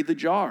carry the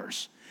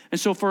jars. And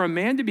so for a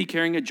man to be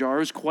carrying a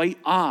jar is quite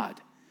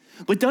odd.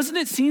 But doesn't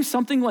it seem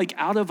something like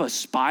out of a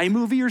spy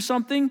movie or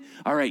something?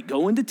 All right,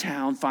 go into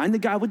town, find the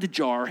guy with the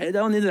jar, head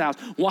on into the house.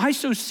 Why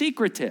so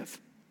secretive?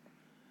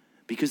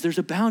 Because there's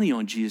a bounty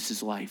on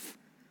Jesus' life.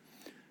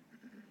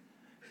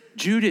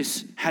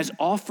 Judas has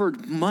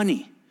offered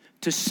money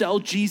to sell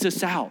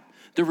Jesus out.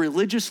 The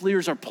religious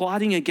leaders are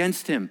plotting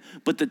against him,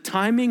 but the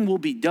timing will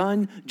be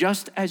done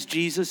just as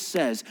Jesus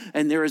says.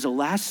 And there is a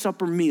Last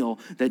Supper meal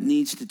that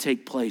needs to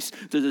take place.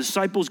 The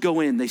disciples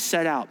go in, they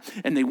set out,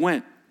 and they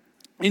went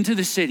into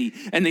the city,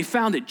 and they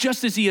found it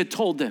just as he had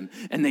told them,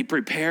 and they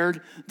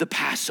prepared the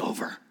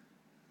Passover.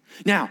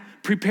 Now,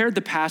 prepared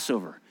the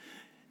Passover.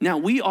 Now,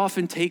 we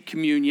often take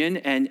communion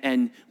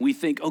and we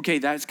think, okay,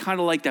 that's kind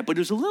of like that. But it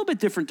was a little bit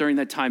different during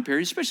that time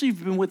period, especially if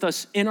you've been with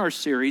us in our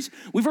series.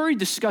 We've already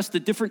discussed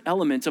the different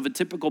elements of a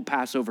typical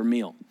Passover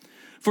meal.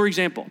 For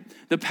example,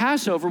 the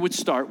Passover would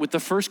start with the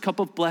first cup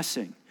of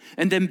blessing,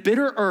 and then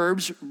bitter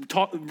herbs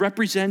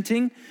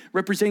representing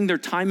their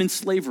time in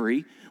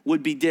slavery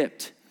would be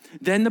dipped.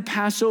 Then the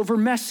Passover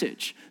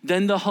message.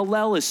 Then the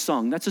Hallel is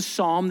sung. That's a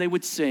psalm they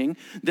would sing.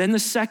 Then the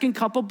second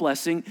cup of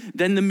blessing.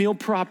 Then the meal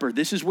proper.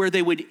 This is where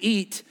they would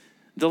eat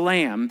the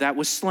lamb that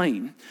was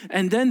slain.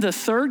 And then the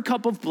third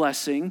cup of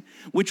blessing,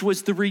 which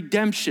was the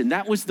redemption.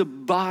 That was the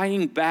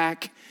buying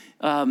back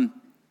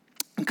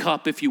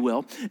cup, if you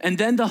will. And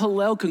then the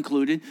Hallel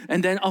concluded.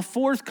 And then a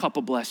fourth cup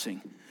of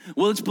blessing.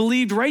 Well, it's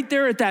believed right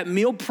there at that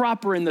meal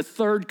proper in the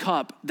third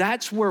cup.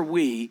 That's where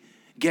we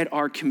get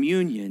our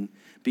communion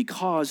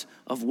because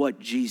of what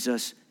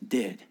Jesus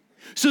did.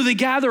 So they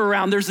gather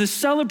around. There's this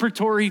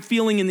celebratory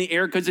feeling in the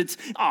air because it's,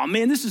 oh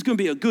man, this is going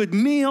to be a good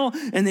meal.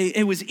 And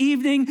it was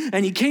evening,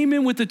 and he came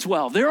in with the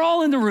 12. They're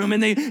all in the room,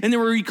 and they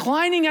were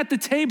reclining at the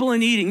table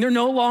and eating. They're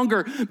no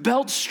longer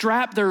belt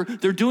strapped. They're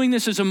doing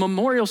this as a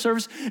memorial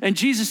service. And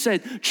Jesus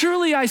said,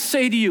 truly I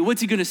say to you,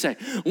 what's he going to say?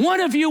 One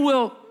of you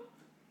will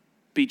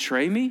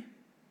betray me,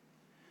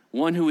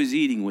 one who is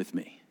eating with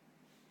me.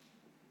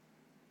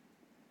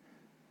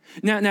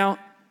 Now,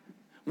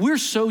 we're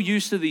so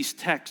used to these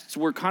texts,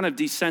 we're kind of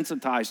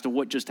desensitized to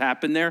what just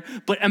happened there.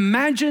 But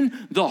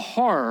imagine the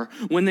horror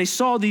when they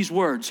saw these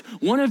words.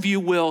 One of you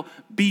will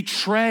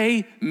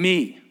betray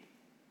me.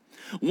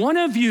 One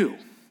of you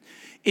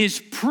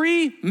is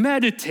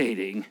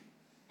premeditating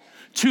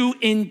to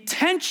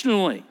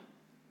intentionally,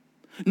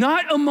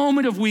 not a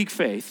moment of weak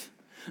faith,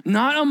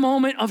 not a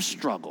moment of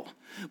struggle,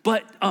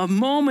 but a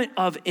moment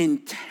of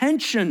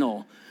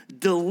intentional,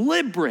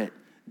 deliberate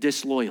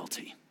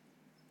disloyalty.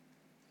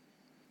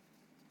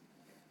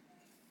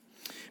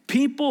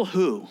 People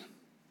who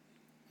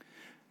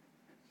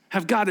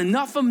have got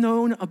enough of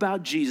known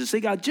about Jesus.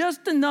 They got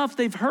just enough,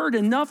 they've heard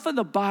enough of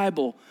the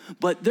Bible,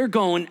 but they're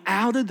going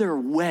out of their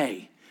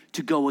way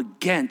to go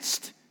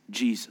against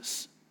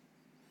Jesus.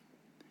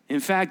 In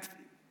fact,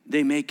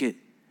 they make it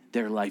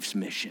their life's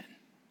mission.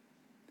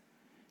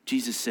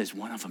 Jesus says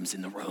one of them's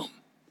in the room.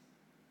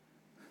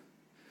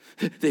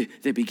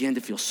 They began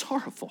to feel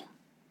sorrowful.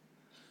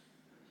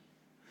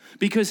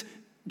 Because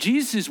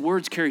Jesus'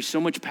 words carry so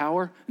much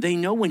power, they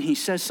know when he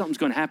says something's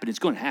going to happen, it's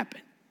going to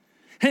happen.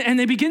 And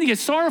they begin to get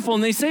sorrowful,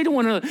 and they say to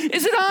one another,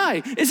 is it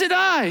I? Is it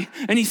I?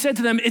 And he said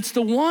to them, it's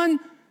the one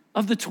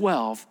of the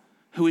 12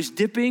 who is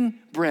dipping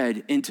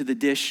bread into the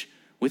dish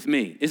with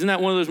me. Isn't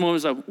that one of those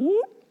moments of,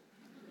 whoop?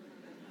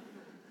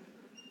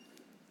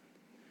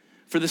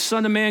 For the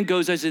Son of Man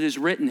goes as it is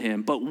written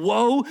him, but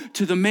woe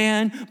to the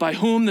man by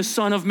whom the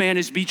Son of Man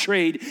is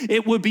betrayed.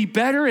 It would be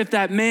better if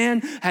that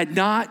man had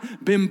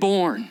not been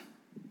born.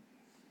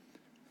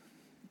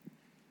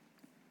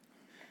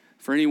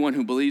 For anyone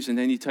who believes in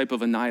any type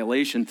of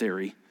annihilation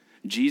theory,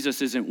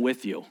 Jesus isn't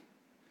with you.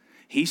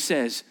 He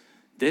says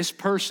this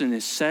person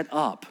is set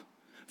up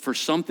for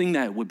something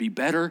that would be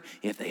better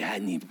if they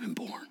hadn't even been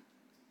born.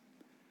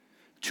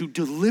 To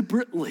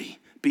deliberately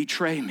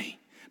betray me.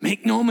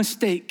 Make no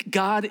mistake,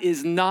 God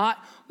is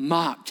not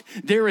mocked.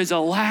 There is a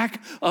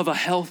lack of a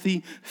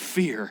healthy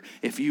fear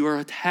if you are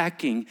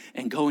attacking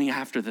and going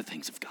after the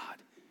things of God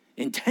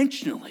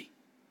intentionally.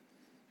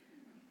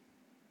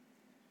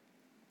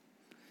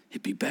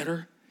 It'd be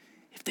better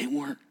if they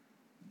weren't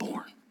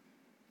born.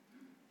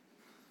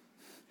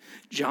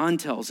 John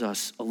tells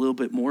us a little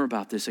bit more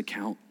about this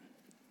account.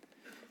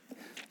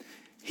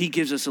 He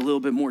gives us a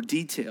little bit more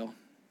detail.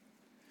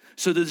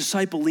 So the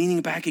disciple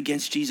leaning back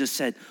against Jesus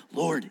said,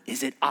 Lord,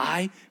 is it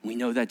I? We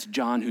know that's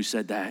John who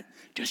said that.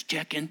 Just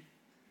checking.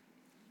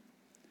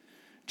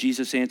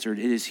 Jesus answered,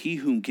 it is he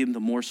whom gave the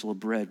morsel of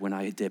bread when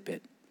I dip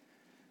it.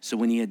 So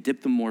when he had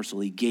dipped the morsel,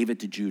 he gave it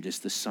to Judas,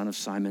 the son of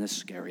Simon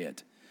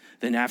Iscariot.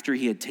 Then after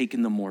he had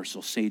taken the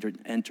morsel, Satan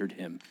entered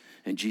him.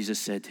 And Jesus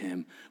said to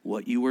him,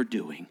 what you are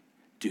doing,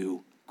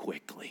 do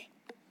quickly.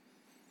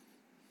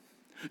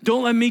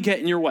 Don't let me get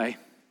in your way.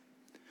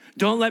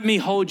 Don't let me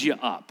hold you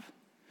up.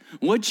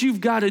 What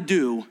you've got to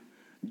do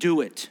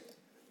it,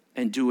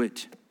 and do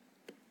it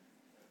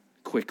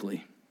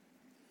quickly.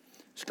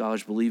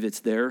 Scholars believe it's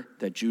there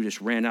that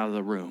Judas ran out of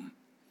the room,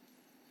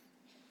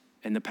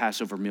 and the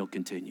Passover meal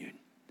continued.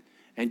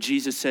 And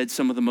Jesus said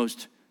some of the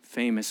most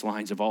famous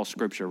lines of all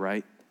Scripture,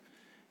 right?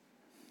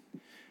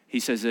 He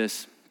says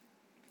this,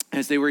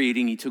 as they were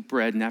eating, he took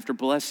bread, and after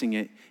blessing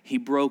it, he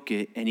broke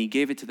it, and he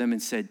gave it to them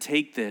and said,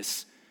 take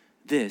this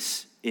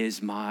is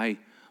my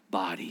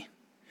body.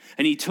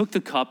 And he took the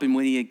cup, and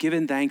when he had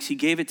given thanks, he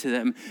gave it to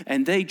them,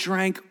 and they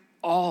drank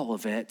all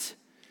of it.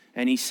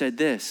 And he said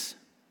this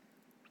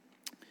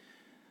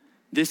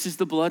is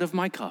the blood of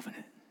my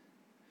covenant,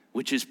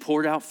 which is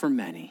poured out for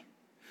many.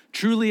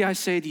 Truly I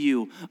say to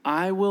you,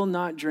 I will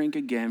not drink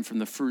again from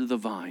the fruit of the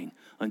vine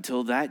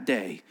until that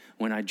day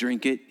when I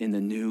drink it in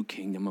the new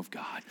kingdom of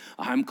God.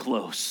 I'm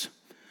close.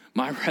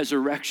 My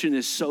resurrection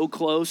is so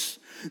close.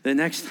 The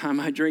next time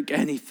I drink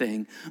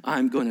anything,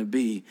 I'm going to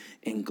be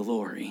in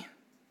glory.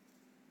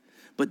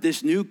 But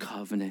this new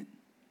covenant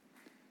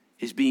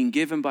is being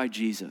given by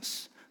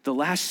Jesus. The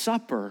Last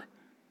Supper,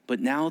 but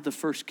now the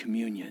first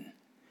communion.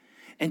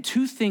 And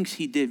two things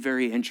he did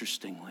very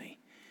interestingly.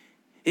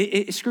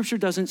 Scripture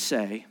doesn't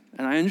say,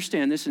 and I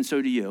understand this, and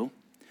so do you.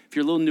 If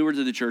you're a little newer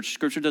to the church,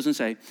 Scripture doesn't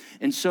say,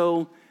 and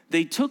so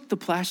they took the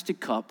plastic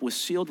cup with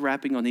sealed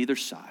wrapping on either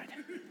side,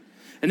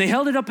 and they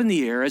held it up in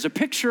the air as a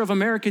picture of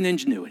American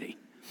ingenuity.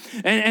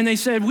 And they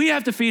said, we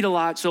have to feed a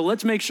lot, so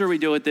let's make sure we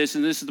do it this,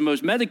 and this is the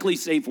most medically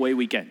safe way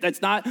we can.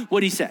 That's not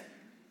what he said.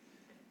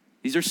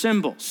 These are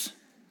symbols.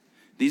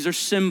 These are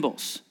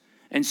symbols.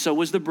 And so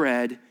was the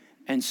bread,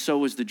 and so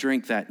was the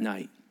drink that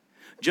night.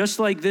 Just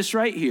like this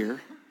right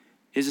here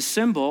is a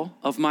symbol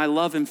of my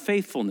love and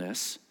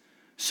faithfulness,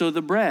 so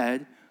the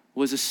bread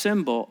was a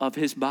symbol of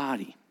his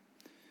body.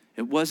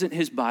 It wasn't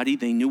his body.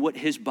 They knew what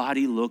his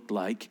body looked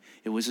like.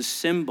 It was a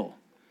symbol.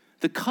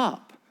 The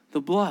cup, the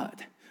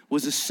blood,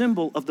 was a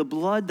symbol of the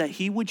blood that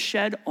he would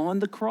shed on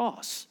the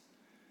cross.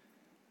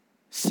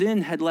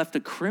 Sin had left a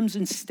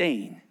crimson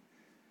stain,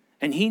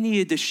 and he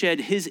needed to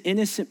shed his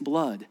innocent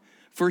blood,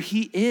 for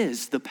he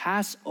is the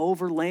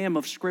Passover lamb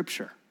of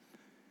Scripture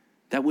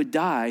that would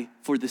die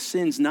for the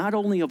sins not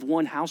only of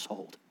one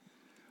household,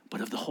 but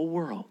of the whole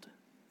world.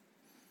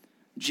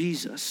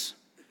 Jesus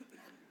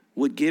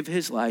would give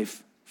his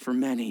life for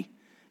many,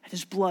 and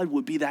his blood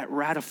would be that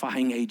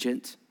ratifying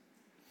agent.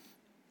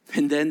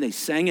 And then they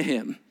sang a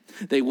hymn.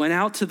 They went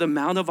out to the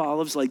Mount of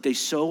Olives like they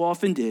so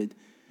often did,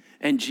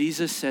 and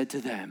Jesus said to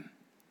them,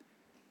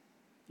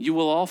 you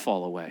will all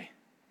fall away,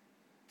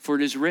 for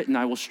it is written,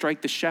 I will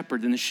strike the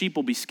shepherd and the sheep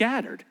will be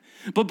scattered.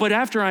 But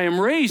after I am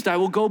raised, I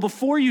will go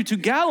before you to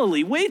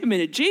Galilee. Wait a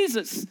minute,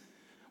 Jesus,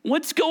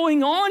 what's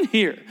going on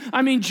here?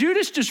 I mean,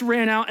 Judas just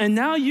ran out, and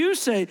now you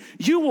say,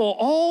 you will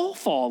all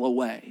fall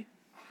away.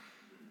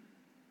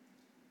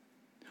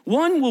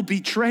 One will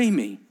betray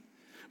me,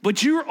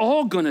 but you're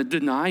all going to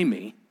deny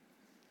me.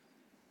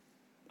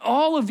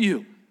 All of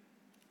you.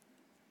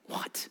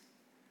 What?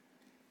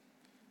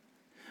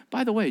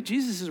 By the way,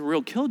 Jesus is a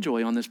real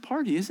killjoy on this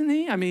party, isn't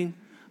he? I mean,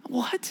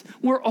 what?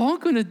 We're all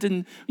going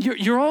to,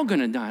 you're all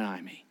going to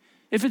deny me.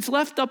 If it's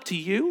left up to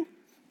you,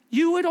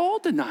 you would all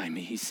deny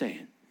me, he's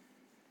saying.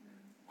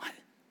 What?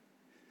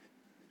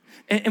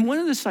 And one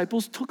of the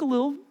disciples was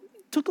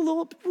a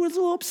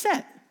little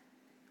upset.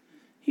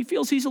 He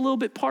feels he's a little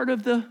bit part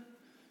of the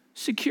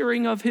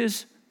securing of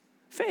his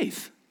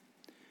faith.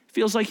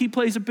 Feels like he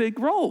plays a big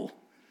role.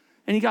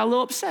 And he got a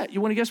little upset. You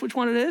want to guess which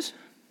one it is?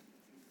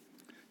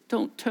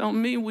 Don't tell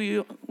me we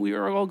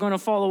are all going to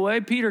fall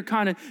away. Peter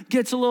kind of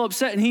gets a little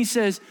upset and he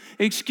says,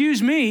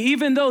 excuse me,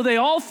 even though they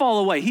all fall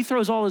away. He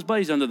throws all his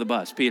buddies under the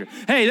bus, Peter.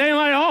 Hey,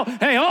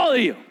 all of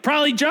you.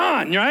 Probably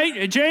John,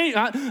 right? Jane,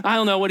 I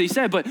don't know what he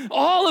said, but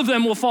all of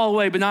them will fall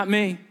away, but not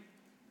me.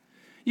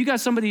 You got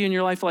somebody in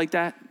your life like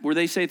that where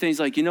they say things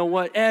like, you know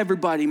what,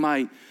 everybody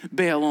might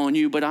bail on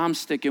you, but I'm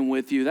sticking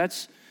with you.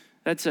 That's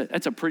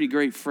a pretty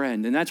great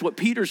friend. And that's what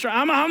Peter's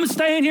trying. I'm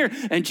staying here.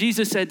 And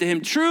Jesus said to him,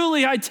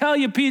 truly, I tell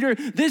you, Peter,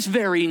 this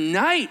very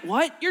night.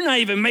 What? You're not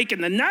even making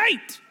the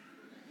night.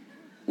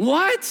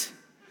 What?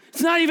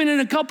 It's not even in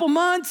a couple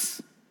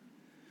months.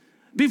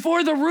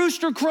 Before the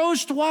rooster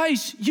crows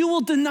twice, you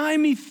will deny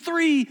me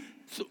three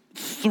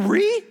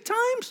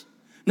times?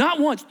 Not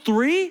once,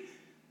 three?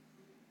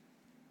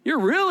 You're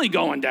really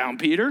going down,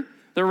 Peter.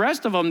 The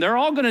rest of them, they're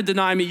all going to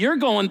deny me. You're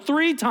going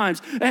 3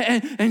 times.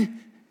 And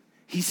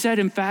he said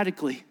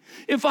emphatically,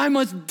 if I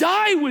must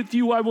die with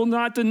you, I will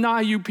not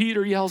deny you,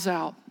 Peter yells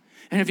out.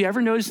 And have you ever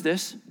noticed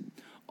this?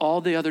 All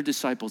the other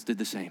disciples did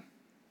the same.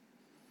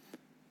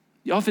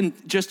 You often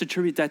just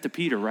attribute that to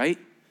Peter, right?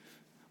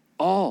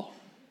 All.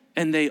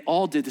 And they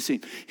all did the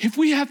same. If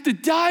we have to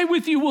die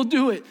with you, we'll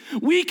do it.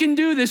 We can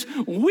do this.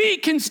 We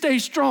can stay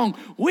strong.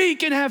 We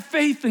can have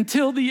faith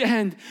until the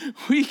end.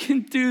 We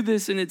can do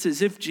this. And it's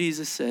as if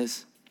Jesus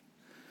says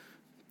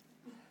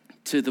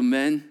to the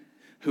men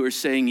who are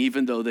saying,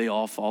 even though they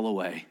all fall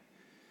away,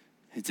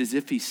 it's as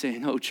if he's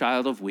saying, oh,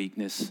 child of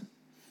weakness,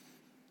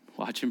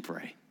 watch and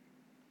pray.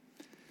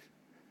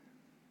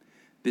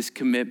 This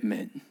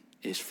commitment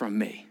is from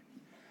me,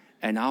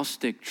 and I'll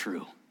stick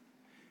true,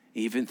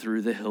 even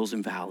through the hills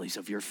and valleys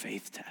of your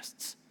faith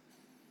tests.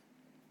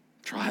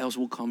 Trials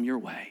will come your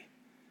way.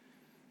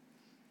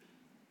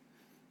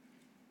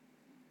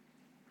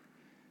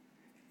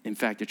 In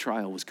fact, a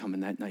trial was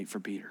coming that night for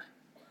Peter.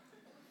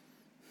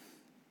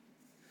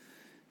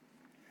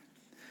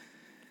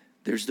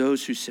 There's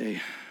those who say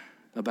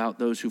about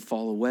those who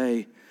fall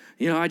away,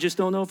 you know, I just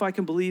don't know if I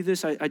can believe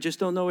this. I just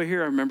don't know it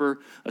here. I remember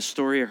a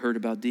story I heard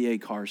about D.A.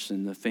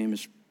 Carson, the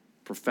famous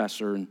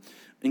professor and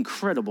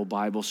incredible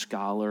Bible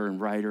scholar and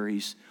writer.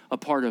 He's a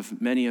part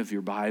of many of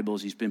your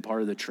Bibles. He's been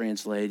part of the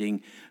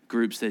translating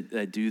groups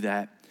that do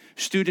that.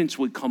 Students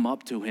would come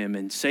up to him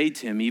and say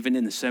to him, even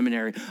in the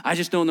seminary, I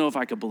just don't know if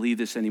I could believe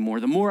this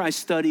anymore. The more I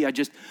study, I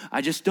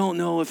just don't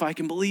know if I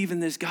can believe in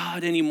this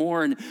God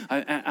anymore. And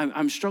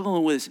I'm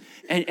struggling with this.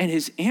 And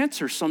his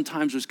answer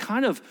sometimes was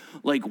kind of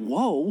like,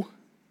 whoa.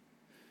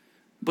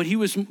 But he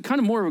was kind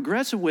of more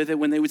aggressive with it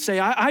when they would say,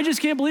 I just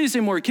can't believe this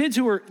anymore. Kids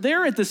who were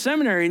there at the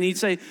seminary, and he'd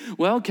say,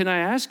 well, can I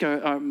ask,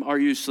 are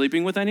you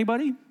sleeping with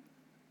anybody?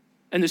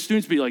 And the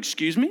students would be like,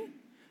 excuse me?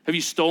 Have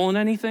you stolen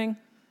anything?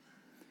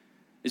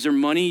 Is there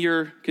money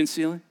you're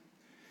concealing?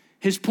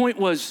 His point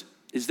was,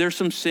 is there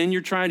some sin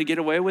you're trying to get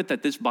away with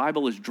that this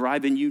Bible is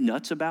driving you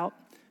nuts about,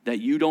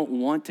 that you don't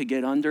want to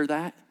get under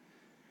that?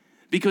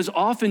 Because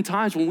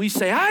oftentimes when we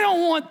say, I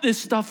don't want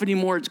this stuff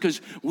anymore, it's because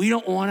we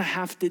don't want to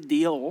have to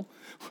deal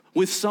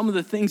with some of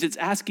the things it's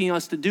asking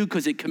us to do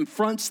because it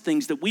confronts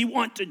things that we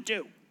want to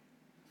do.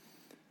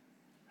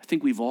 I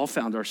think we've all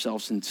found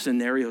ourselves in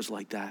scenarios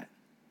like that.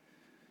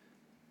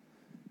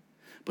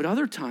 But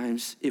other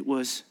times it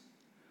was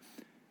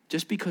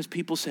just because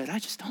people said, I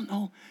just don't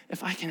know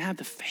if I can have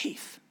the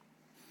faith.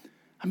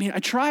 I mean, I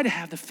try to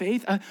have the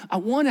faith. I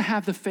want to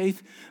have the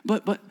faith,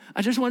 but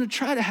I just want to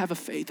try to have a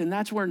faith. And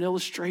that's where an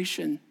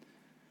illustration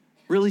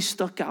really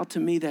stuck out to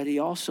me that he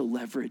also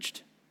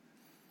leveraged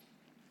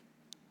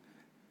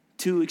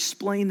to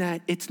explain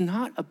that it's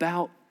not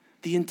about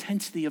the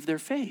intensity of their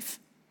faith.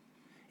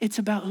 It's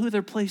about who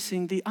they're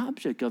placing the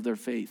object of their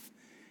faith.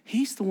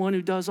 He's the one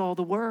who does all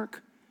the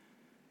work.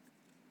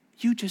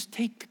 You just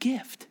take the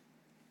gift.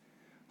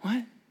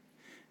 What?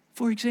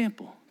 For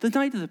example, the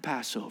night of the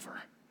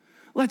Passover.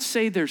 Let's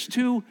say there's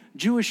two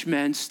Jewish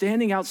men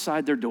standing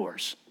outside their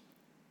doors.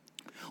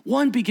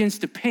 One begins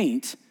to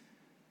paint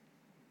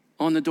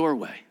on the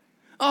doorway.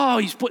 Oh,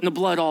 he's putting the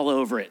blood all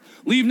over it.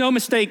 Leave no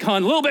mistake,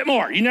 hon. A little bit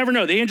more. You never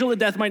know. The angel of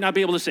death might not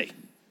be able to see.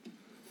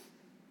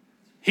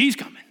 He's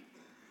coming.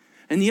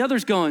 And the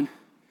other's going,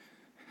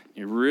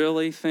 you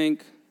really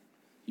think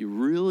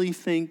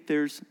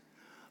there's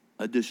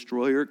a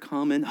destroyer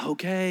coming?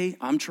 Okay,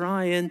 I'm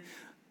trying.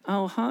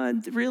 Oh,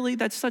 hon, really?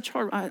 That's such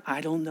hard.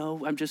 I don't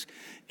know.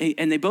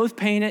 And they both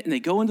paint it, and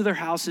they go into their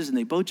houses, and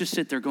they both just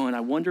sit there going,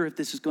 I wonder if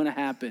this is going to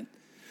happen.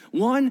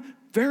 One,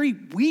 very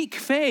weak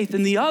faith,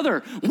 and the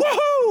other,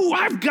 woohoo,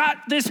 I've got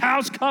this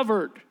house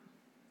covered.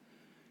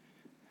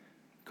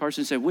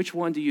 Carson said, which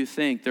one do you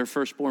think their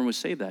firstborn was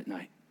saved that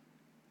night?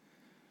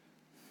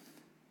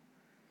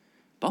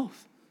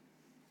 Both.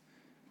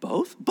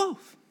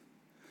 Both.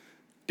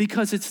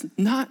 Because it's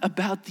not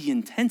about the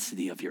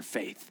intensity of your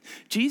faith.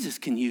 Jesus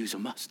can use a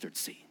mustard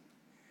seed.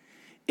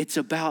 It's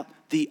about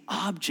the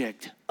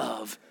object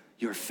of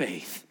your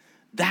faith.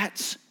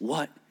 That's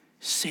what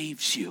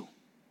saves you.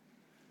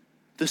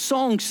 The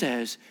song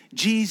says,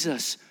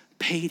 Jesus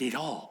paid it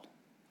all.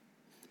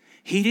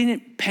 He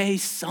didn't pay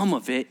some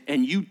of it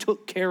and you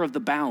took care of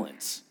the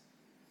balance.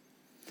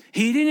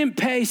 He didn't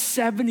pay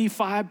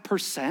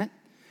 75%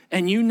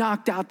 and you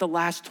knocked out the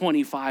last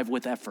 25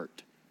 with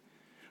effort.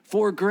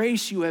 For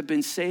grace you have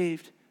been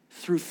saved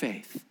through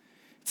faith.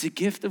 It's a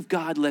gift of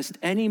God, lest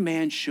any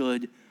man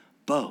should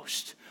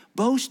boast.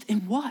 Boast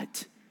in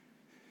what?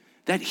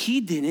 That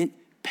he didn't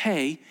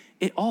pay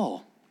it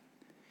all.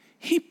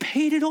 He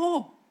paid it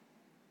all.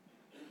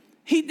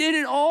 He did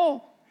it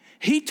all.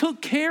 He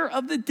took care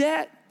of the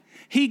debt.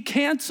 He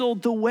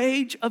canceled the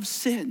wage of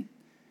sin.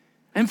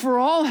 And for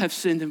all have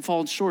sinned and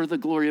fallen short of the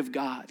glory of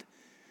God.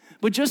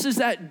 But just as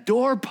that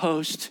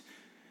doorpost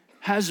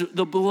has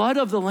the blood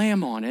of the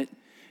Lamb on it,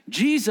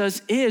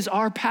 Jesus is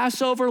our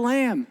Passover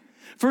lamb.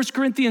 1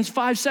 Corinthians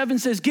 5:7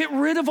 says, get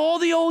rid of all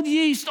the old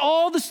yeast,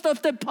 all the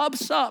stuff that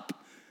puffs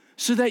up,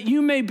 so that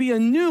you may be a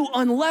new,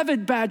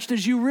 unleavened batch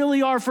as you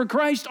really are. For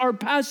Christ, our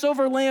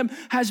Passover lamb,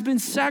 has been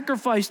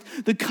sacrificed.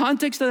 The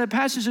context of that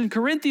passage in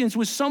Corinthians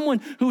was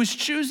someone who was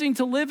choosing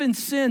to live in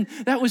sin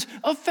that was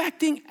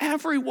affecting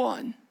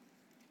everyone.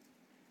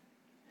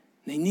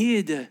 They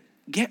needed to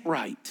get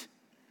right.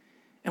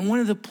 And one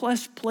of the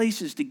blessed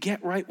places to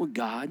get right with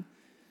God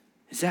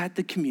is at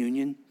the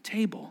communion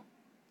table.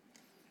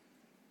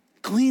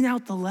 Clean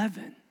out the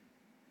leaven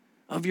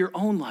of your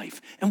own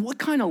life. And what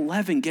kind of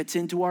leaven gets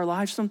into our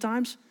lives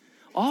sometimes?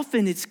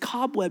 Often it's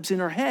cobwebs in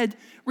our head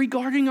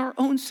regarding our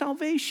own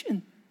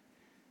salvation.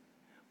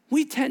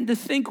 We tend to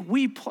think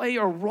we play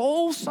a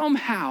role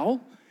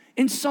somehow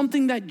in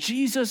something that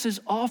Jesus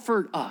has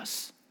offered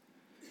us.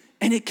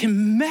 And it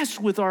can mess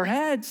with our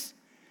heads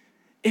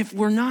if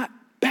we're not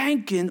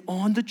banking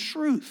on the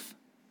truth.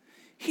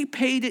 He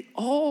paid it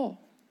all.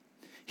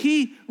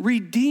 He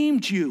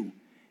redeemed you.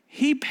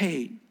 He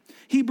paid.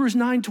 Hebrews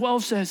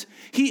 9:12 says,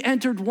 he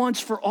entered once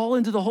for all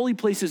into the holy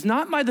places,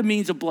 not by the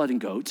means of blood and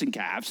goats and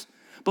calves,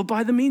 but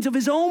by the means of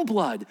his own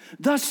blood,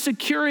 thus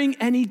securing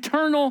an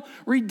eternal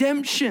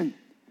redemption.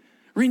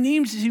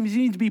 Redeemed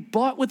means to be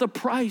bought with a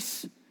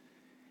price.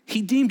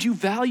 He deemed you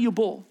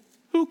valuable.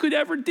 Who could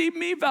ever deem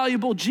me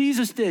valuable?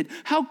 Jesus did.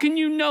 How can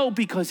you know?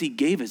 Because he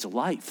gave his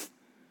life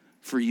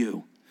for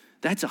you.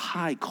 That's a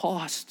high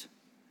cost.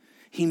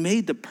 He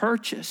made the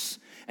purchase,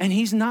 and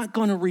he's not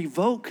going to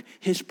revoke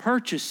his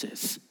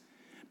purchases,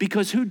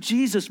 because who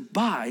Jesus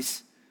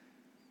buys,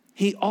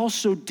 he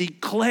also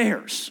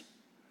declares.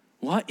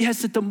 What?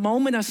 Yes, at the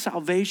moment of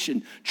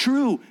salvation,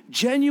 true,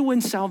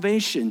 genuine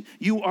salvation,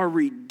 you are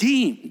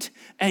redeemed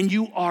and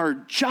you are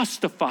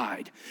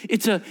justified.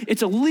 It's a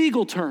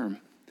legal term.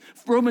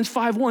 Romans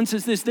 5:1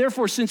 says this,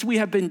 therefore, since we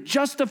have been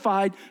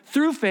justified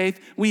through faith,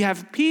 we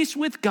have peace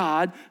with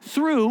God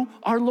through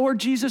our Lord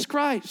Jesus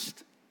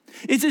Christ.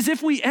 It's as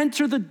if we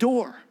enter the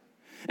door.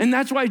 And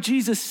that's why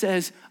Jesus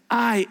says,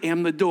 I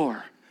am the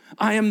door.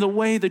 I am the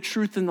way, the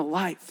truth, and the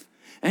life.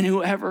 And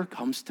whoever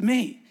comes to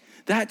me,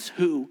 that's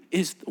who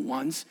is the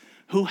ones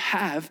who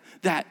have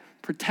that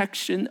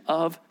protection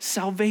of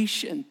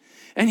salvation.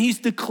 And he's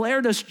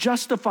declared us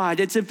justified.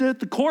 It's as if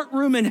the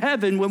courtroom in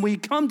heaven, when we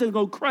come to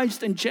know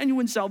Christ and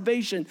genuine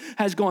salvation,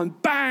 has gone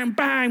bang,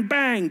 bang,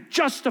 bang,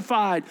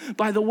 justified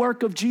by the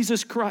work of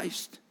Jesus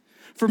Christ.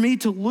 For me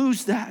to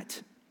lose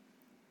that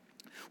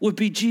would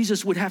be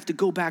Jesus would have to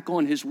go back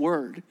on his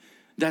word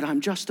that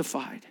I'm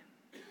justified.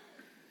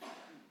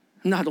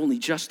 I'm not only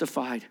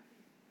justified,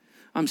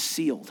 I'm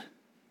sealed.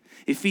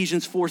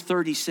 Ephesians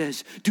 4:30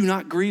 says, do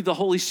not grieve the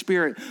Holy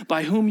Spirit,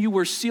 by whom you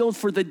were sealed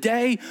for the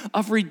day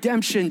of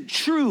redemption.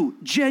 True,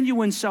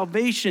 genuine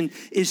salvation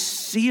is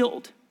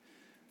sealed.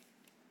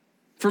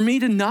 For me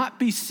to not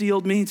be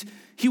sealed means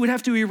he would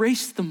have to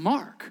erase the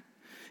mark.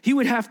 He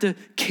would have to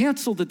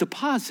cancel the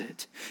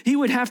deposit. He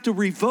would have to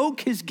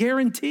revoke his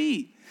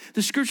guarantee.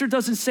 The scripture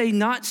doesn't say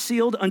not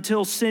sealed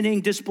until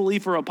sinning,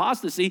 disbelief, or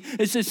apostasy.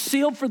 It says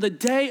sealed for the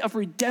day of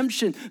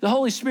redemption. The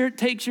Holy Spirit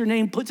takes your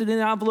name, puts it in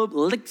an envelope,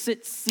 licks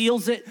it,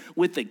 seals it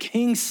with the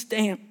king's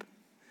stamp.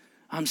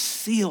 I'm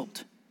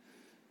sealed.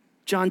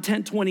 John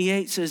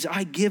 10:28 says,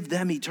 I give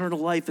them eternal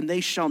life and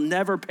they shall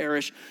never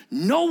perish.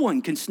 No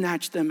one can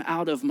snatch them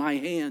out of my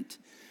hand.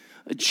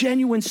 A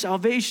genuine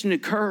salvation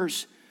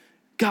occurs.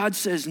 God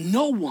says,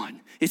 no one.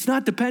 It's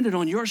not dependent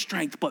on your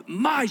strength, but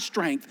my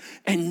strength.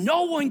 And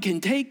no one can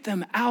take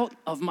them out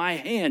of my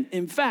hand.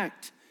 In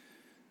fact,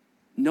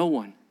 no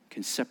one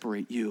can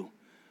separate you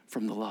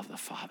from the love of the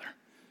Father.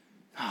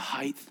 Not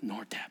height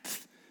nor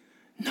depth.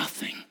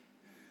 Nothing.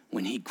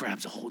 When he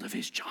grabs a hold of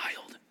his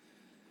child,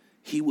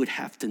 he would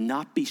have to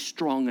not be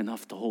strong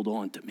enough to hold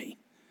on to me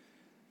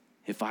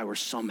if I were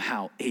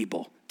somehow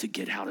able to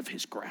get out of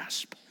his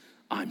grasp.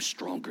 I'm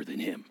stronger than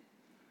him,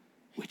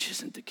 which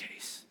isn't the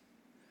case.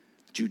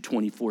 Jude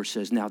 24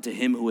 says, now to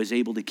him who is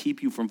able to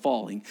keep you from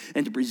falling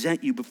and to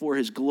present you before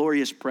his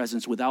glorious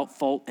presence without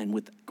fault and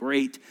with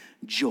great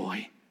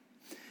joy.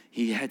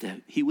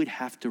 He would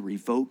have to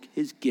revoke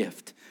his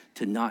gift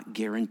to not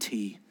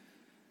guarantee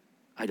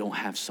I don't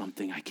have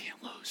something I can't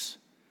lose.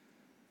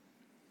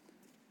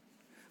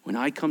 When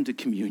I come to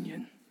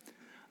communion,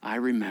 I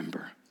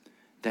remember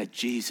that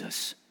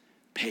Jesus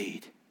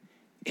paid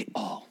it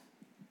all.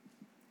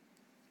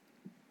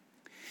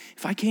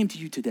 If I came to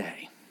you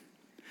today,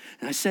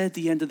 and I said at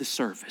the end of the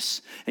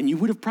service, and you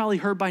would have probably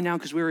heard by now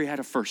because we already had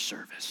a first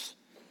service.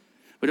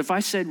 But if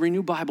I said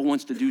Renew Bible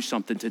wants to do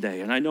something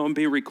today, and I know I'm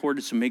being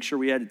recorded, so make sure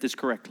we edit this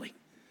correctly.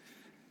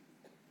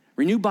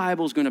 Renew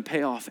Bible is going to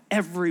pay off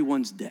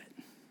everyone's debt.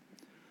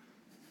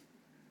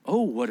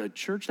 Oh, what a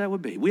church that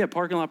would be. We have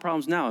parking lot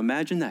problems now.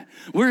 Imagine that.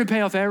 We're going to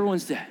pay off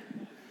everyone's debt.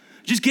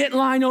 Just get in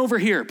line over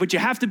here, but you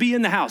have to be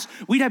in the house.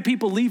 We'd have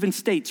people leaving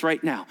states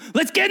right now.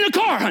 Let's get in the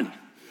car, honey.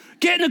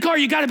 Get in the car,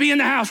 you got to be in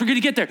the house. We're going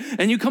to get there.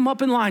 And you come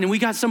up in line, and we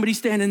got somebody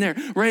standing there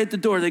right at the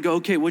door. They go,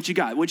 okay, what you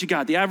got? What you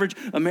got? The average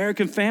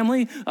American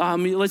family,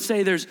 let's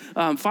say there's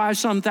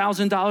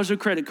 $5,000 of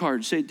credit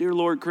cards. Say, dear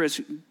Lord, Chris,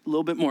 a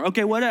little bit more.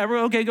 Okay, whatever.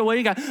 Okay, go. What do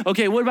you got?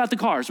 Okay, what about the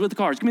cars? What the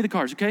cars? Give me the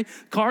cars, okay?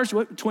 Cars,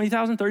 what,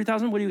 20,000,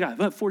 30,000? What do you got?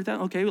 What,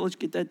 40,000? Okay, well, let's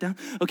get that down.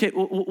 Okay,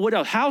 what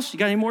else? House? You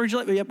got any mortgage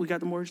left? Yep, we got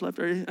the mortgage left.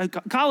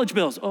 College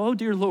bills. Oh,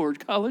 dear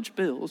Lord, college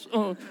bills.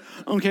 Oh,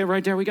 okay,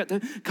 right there, we got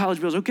the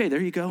college bills. Okay, there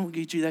you go. We'll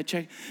get you that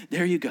check.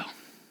 There you go.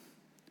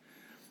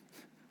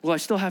 Well, I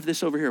still have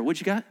this over here. What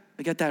you got?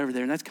 I got that over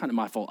there, and that's kind of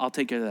my fault. I'll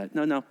take care of that.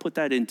 No, put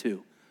that in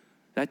too.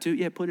 That too?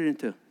 Yeah, put it in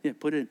too. Yeah,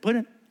 put it in. Put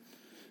it.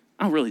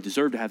 I don't really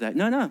deserve to have that.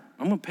 No, I'm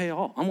going to pay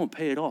all. I'm going to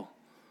pay it all.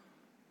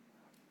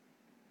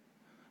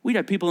 We'd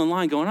have people in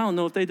line going, I don't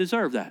know if they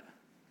deserve that.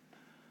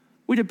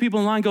 We'd have people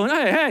in line going,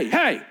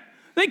 hey.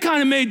 They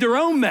kind of made their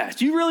own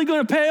mess. You really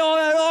going to pay all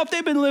that off?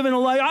 They've been living a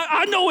life.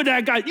 I know what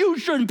that guy, you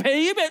shouldn't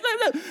pay.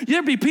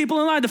 There'd be people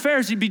in line. The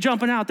Pharisees would be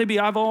jumping out. They'd be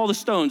out of all the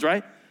stones,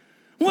 right?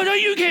 Well, no,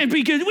 you can't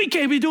be, we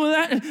can't be doing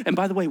that. And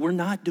by the way, we're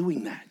not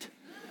doing that.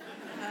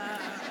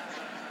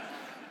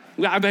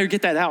 I better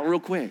get that out real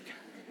quick.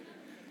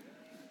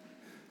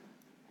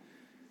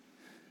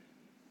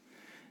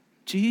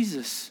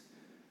 Jesus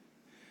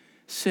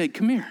said,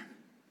 come here.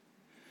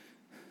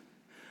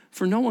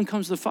 For no one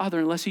comes to the Father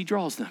unless he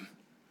draws them.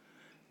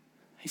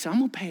 He said, I'm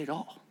going to pay it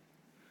all.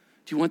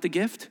 Do you want the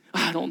gift?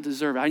 I don't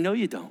deserve it. I know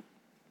you don't.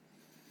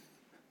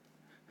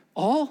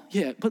 All?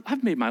 Yeah, but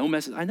I've made my own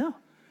message. I know.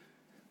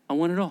 I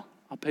want it all.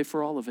 I'll pay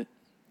for all of it.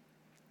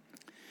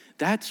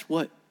 That's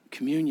what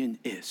communion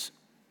is.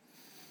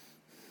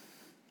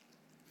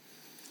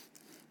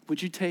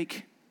 Would you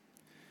take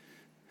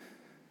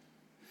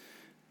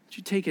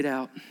it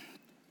out?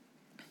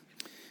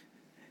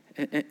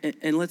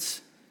 And let's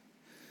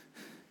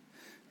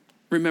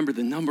remember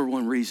the number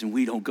one reason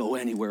we don't go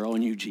anywhere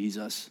on you,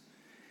 Jesus,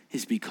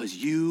 is because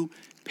you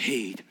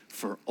paid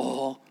for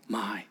all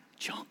my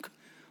junk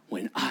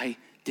when I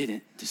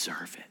didn't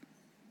deserve it.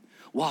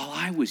 While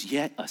I was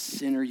yet a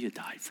sinner, you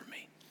died for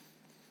me.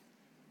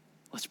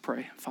 Let's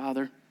pray.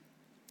 Father,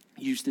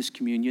 use this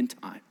communion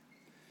time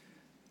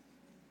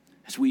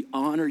as we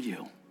honor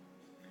you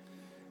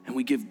and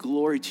we give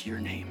glory to your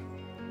name.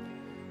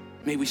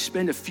 May we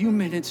spend a few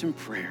minutes in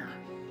prayer.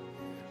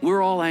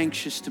 We're all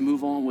anxious to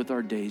move on with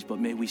our days, but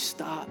may we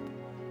stop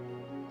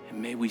and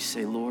may we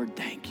say, Lord,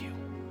 thank you.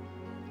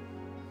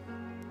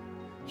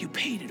 You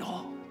paid it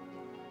all.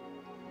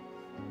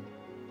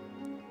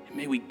 And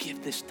may we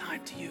give this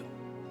time to you.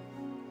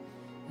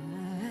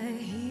 I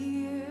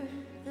hear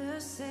the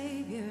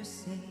Savior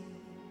say,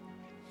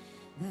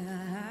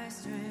 thy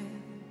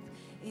strength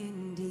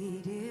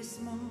indeed is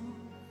small.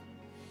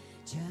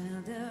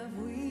 Child of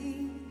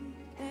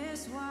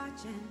weakness,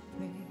 watch and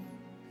pray.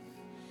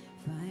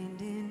 Find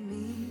in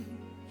me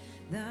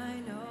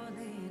thine all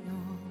in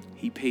all.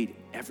 He paid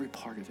every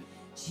part of it.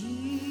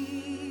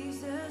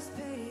 Jesus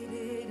paid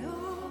it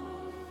all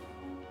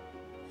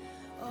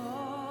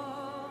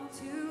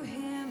to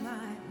him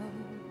I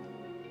owe.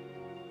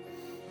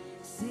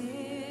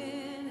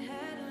 Sin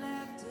had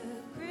left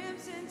a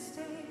crimson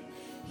stain,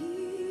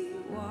 he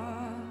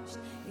washed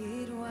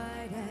it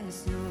white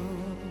as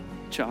snow.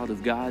 Child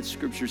of God,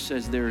 Scripture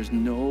says there is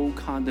no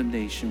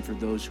condemnation for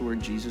those who are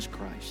in Jesus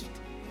Christ.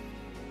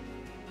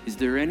 Is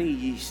there any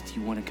yeast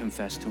you want to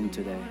confess to him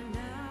today?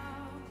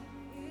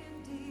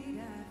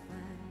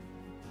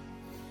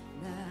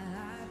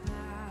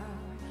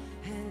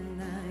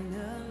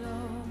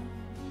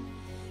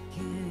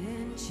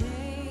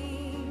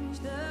 Change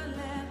the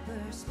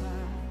leper's spot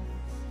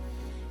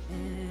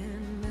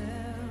and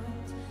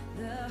melt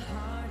the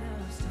heart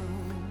of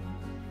stone.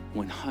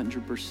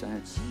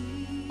 100%,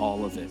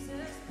 all of it.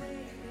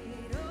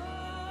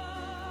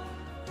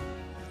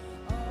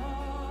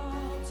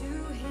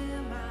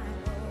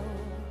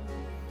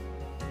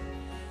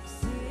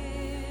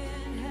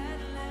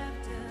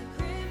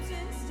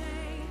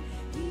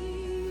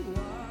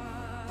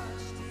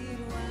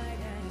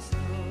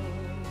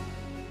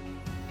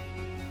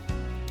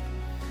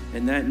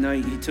 And that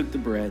night he took the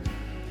bread,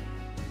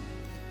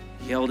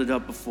 he held it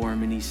up before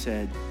him, and he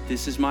said,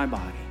 "This is my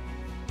body,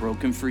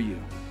 broken for you.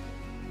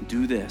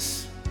 Do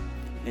this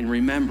in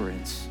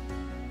remembrance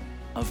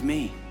of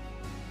me."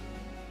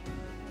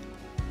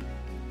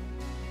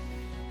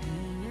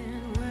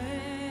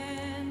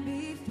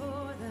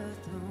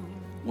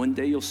 One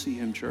day you'll see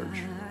him, church.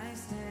 I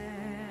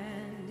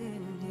stand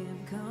in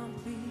him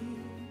complete.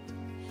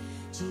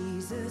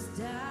 Jesus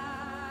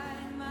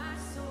died my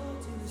soul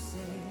to save.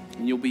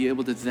 And you'll be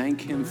able to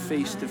thank him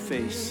face to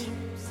face.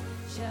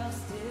 Shall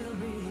still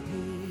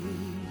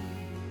repeat.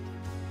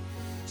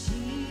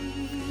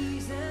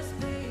 Jesus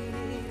paid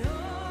it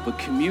all. But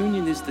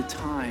communion is the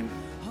time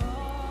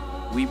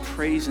we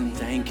praise and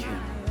thank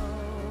him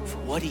for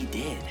what he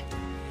did.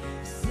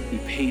 He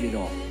paid it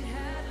all.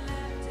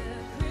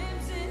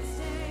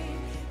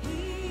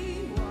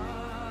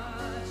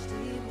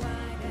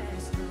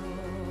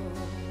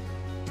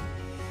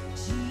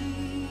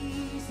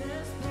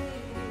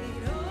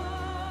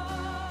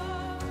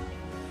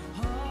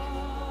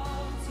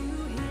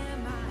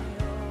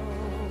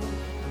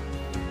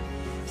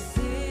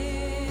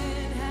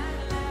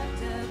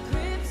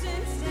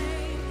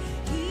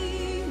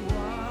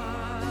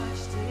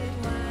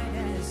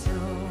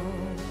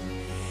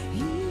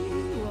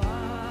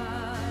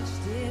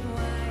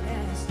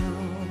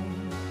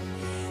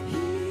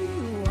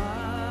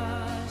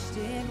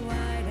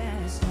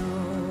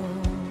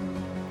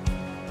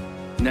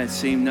 And that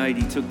same night,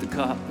 he took the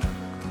cup.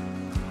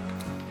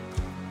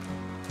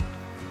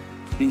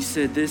 And he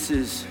said, "This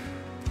is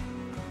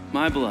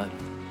my blood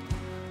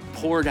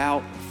poured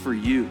out for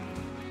you.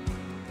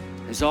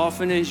 As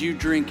often as you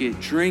drink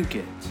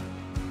it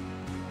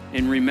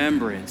in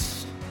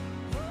remembrance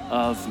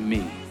of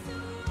me."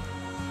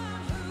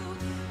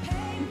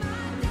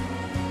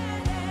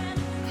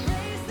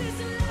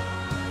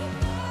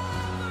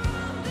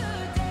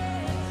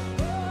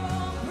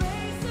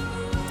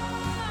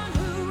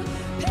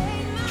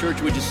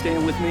 Church, would you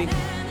stand with me?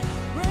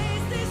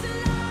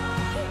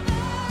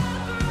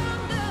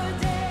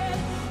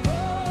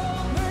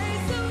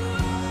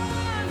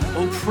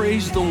 Oh,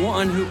 praise the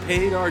one who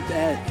paid our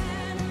debt.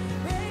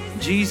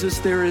 Jesus,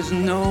 there is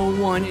no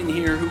one in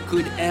here who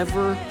could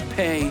ever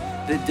pay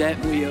the debt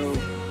we owe.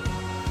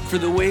 For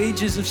the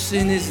wages of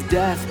sin is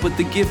death, but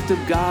the gift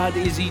of God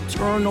is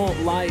eternal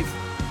life.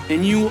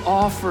 And you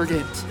offered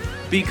it.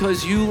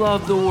 Because you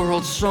love the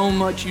world so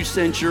much, you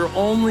sent your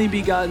only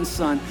begotten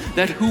Son,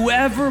 that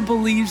whoever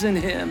believes in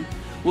him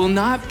will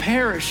not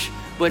perish,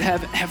 but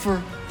have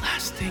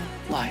everlasting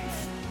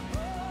life.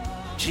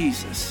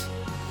 Jesus,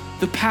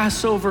 the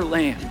Passover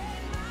lamb,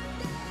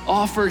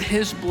 offered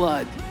his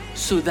blood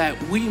so that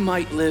we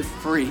might live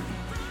free.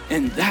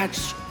 And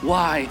that's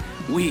why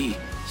we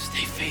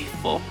stay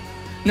faithful.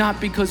 Not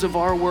because of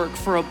our work,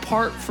 for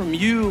apart from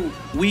you,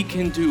 we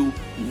can do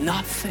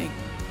nothing.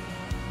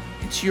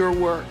 It's your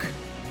work.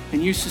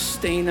 And you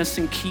sustain us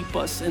and keep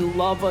us and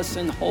love us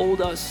and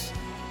hold us.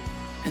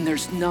 And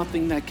there's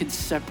nothing that can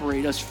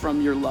separate us from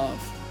your love.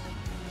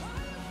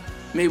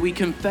 May we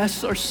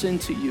confess our sin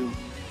to you,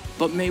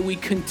 but may we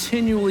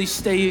continually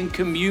stay in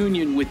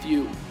communion with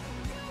you.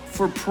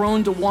 For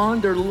prone to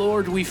wander,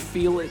 Lord, we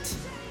feel it.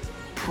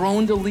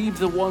 Prone to leave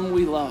the one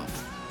we love.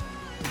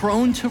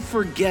 Prone to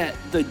forget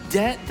the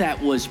debt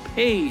that was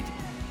paid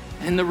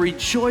and the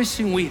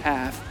rejoicing we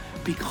have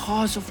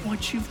because of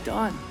what you've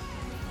done.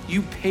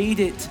 You paid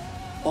it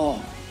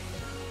all.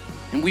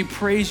 And we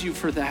praise you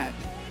for that.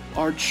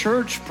 Our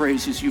church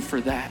praises you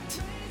for that.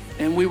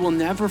 And we will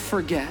never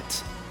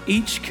forget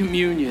each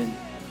communion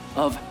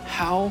of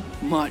how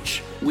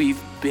much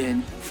we've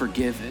been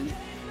forgiven.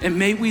 And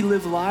may we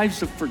live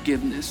lives of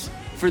forgiveness,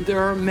 for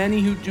there are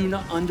many who do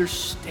not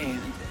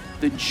understand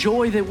the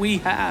joy that we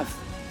have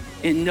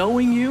in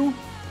knowing you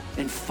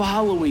and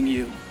following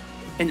you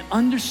and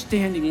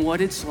understanding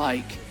what it's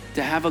like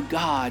to have a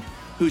God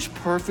who's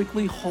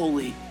perfectly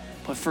holy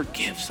but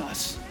forgives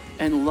us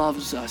and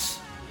loves us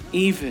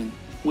even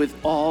with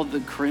all the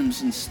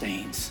crimson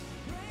stains.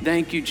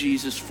 Thank you,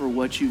 Jesus, for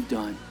what you've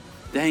done.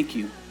 Thank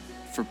you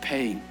for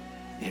paying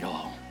it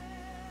all.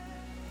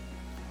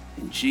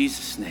 In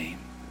Jesus' name,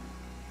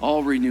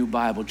 all Renew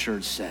Bible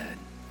Church said,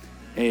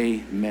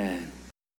 amen.